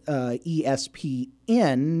on ESPN2,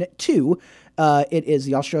 it is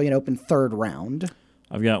the Australian Open third round.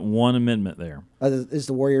 I've got one amendment there. Is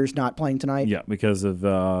the Warriors not playing tonight? Yeah, because of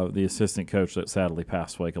the assistant coach that sadly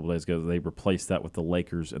passed away a couple days ago. They replaced that with the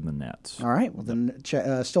Lakers and the Nets. All right. Well, then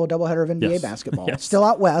still a doubleheader of NBA Yes. basketball. Yes. Still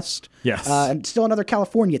out west. Yes. And still another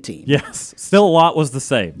California team. Yes. Still a lot was the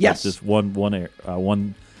same. Yes. Just one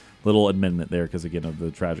little amendment there because, again, of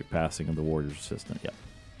the tragic passing of the Warriors assistant. Yeah.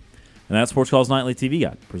 And that's SportsCall's Nightly TV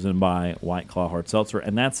Guide, presented by White Claw Hard Seltzer.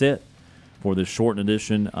 And that's it for this shortened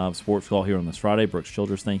edition of Sports Call here on this Friday. Brooks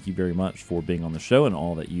Childress, thank you very much for being on the show and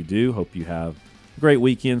all that you do. Hope you have a great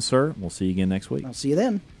weekend, sir. We'll see you again next week. I'll see you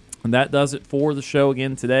then. And that does it for the show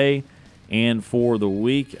again today and for the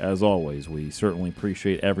week. As always, we certainly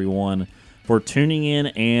appreciate everyone for tuning in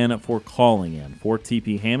and for calling in. For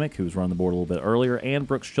TP Hammock, who's run the board a little bit earlier, and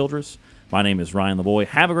Brooks Childress, my name is Ryan Lavoie.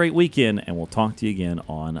 Have a great weekend, and we'll talk to you again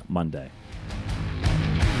on Monday.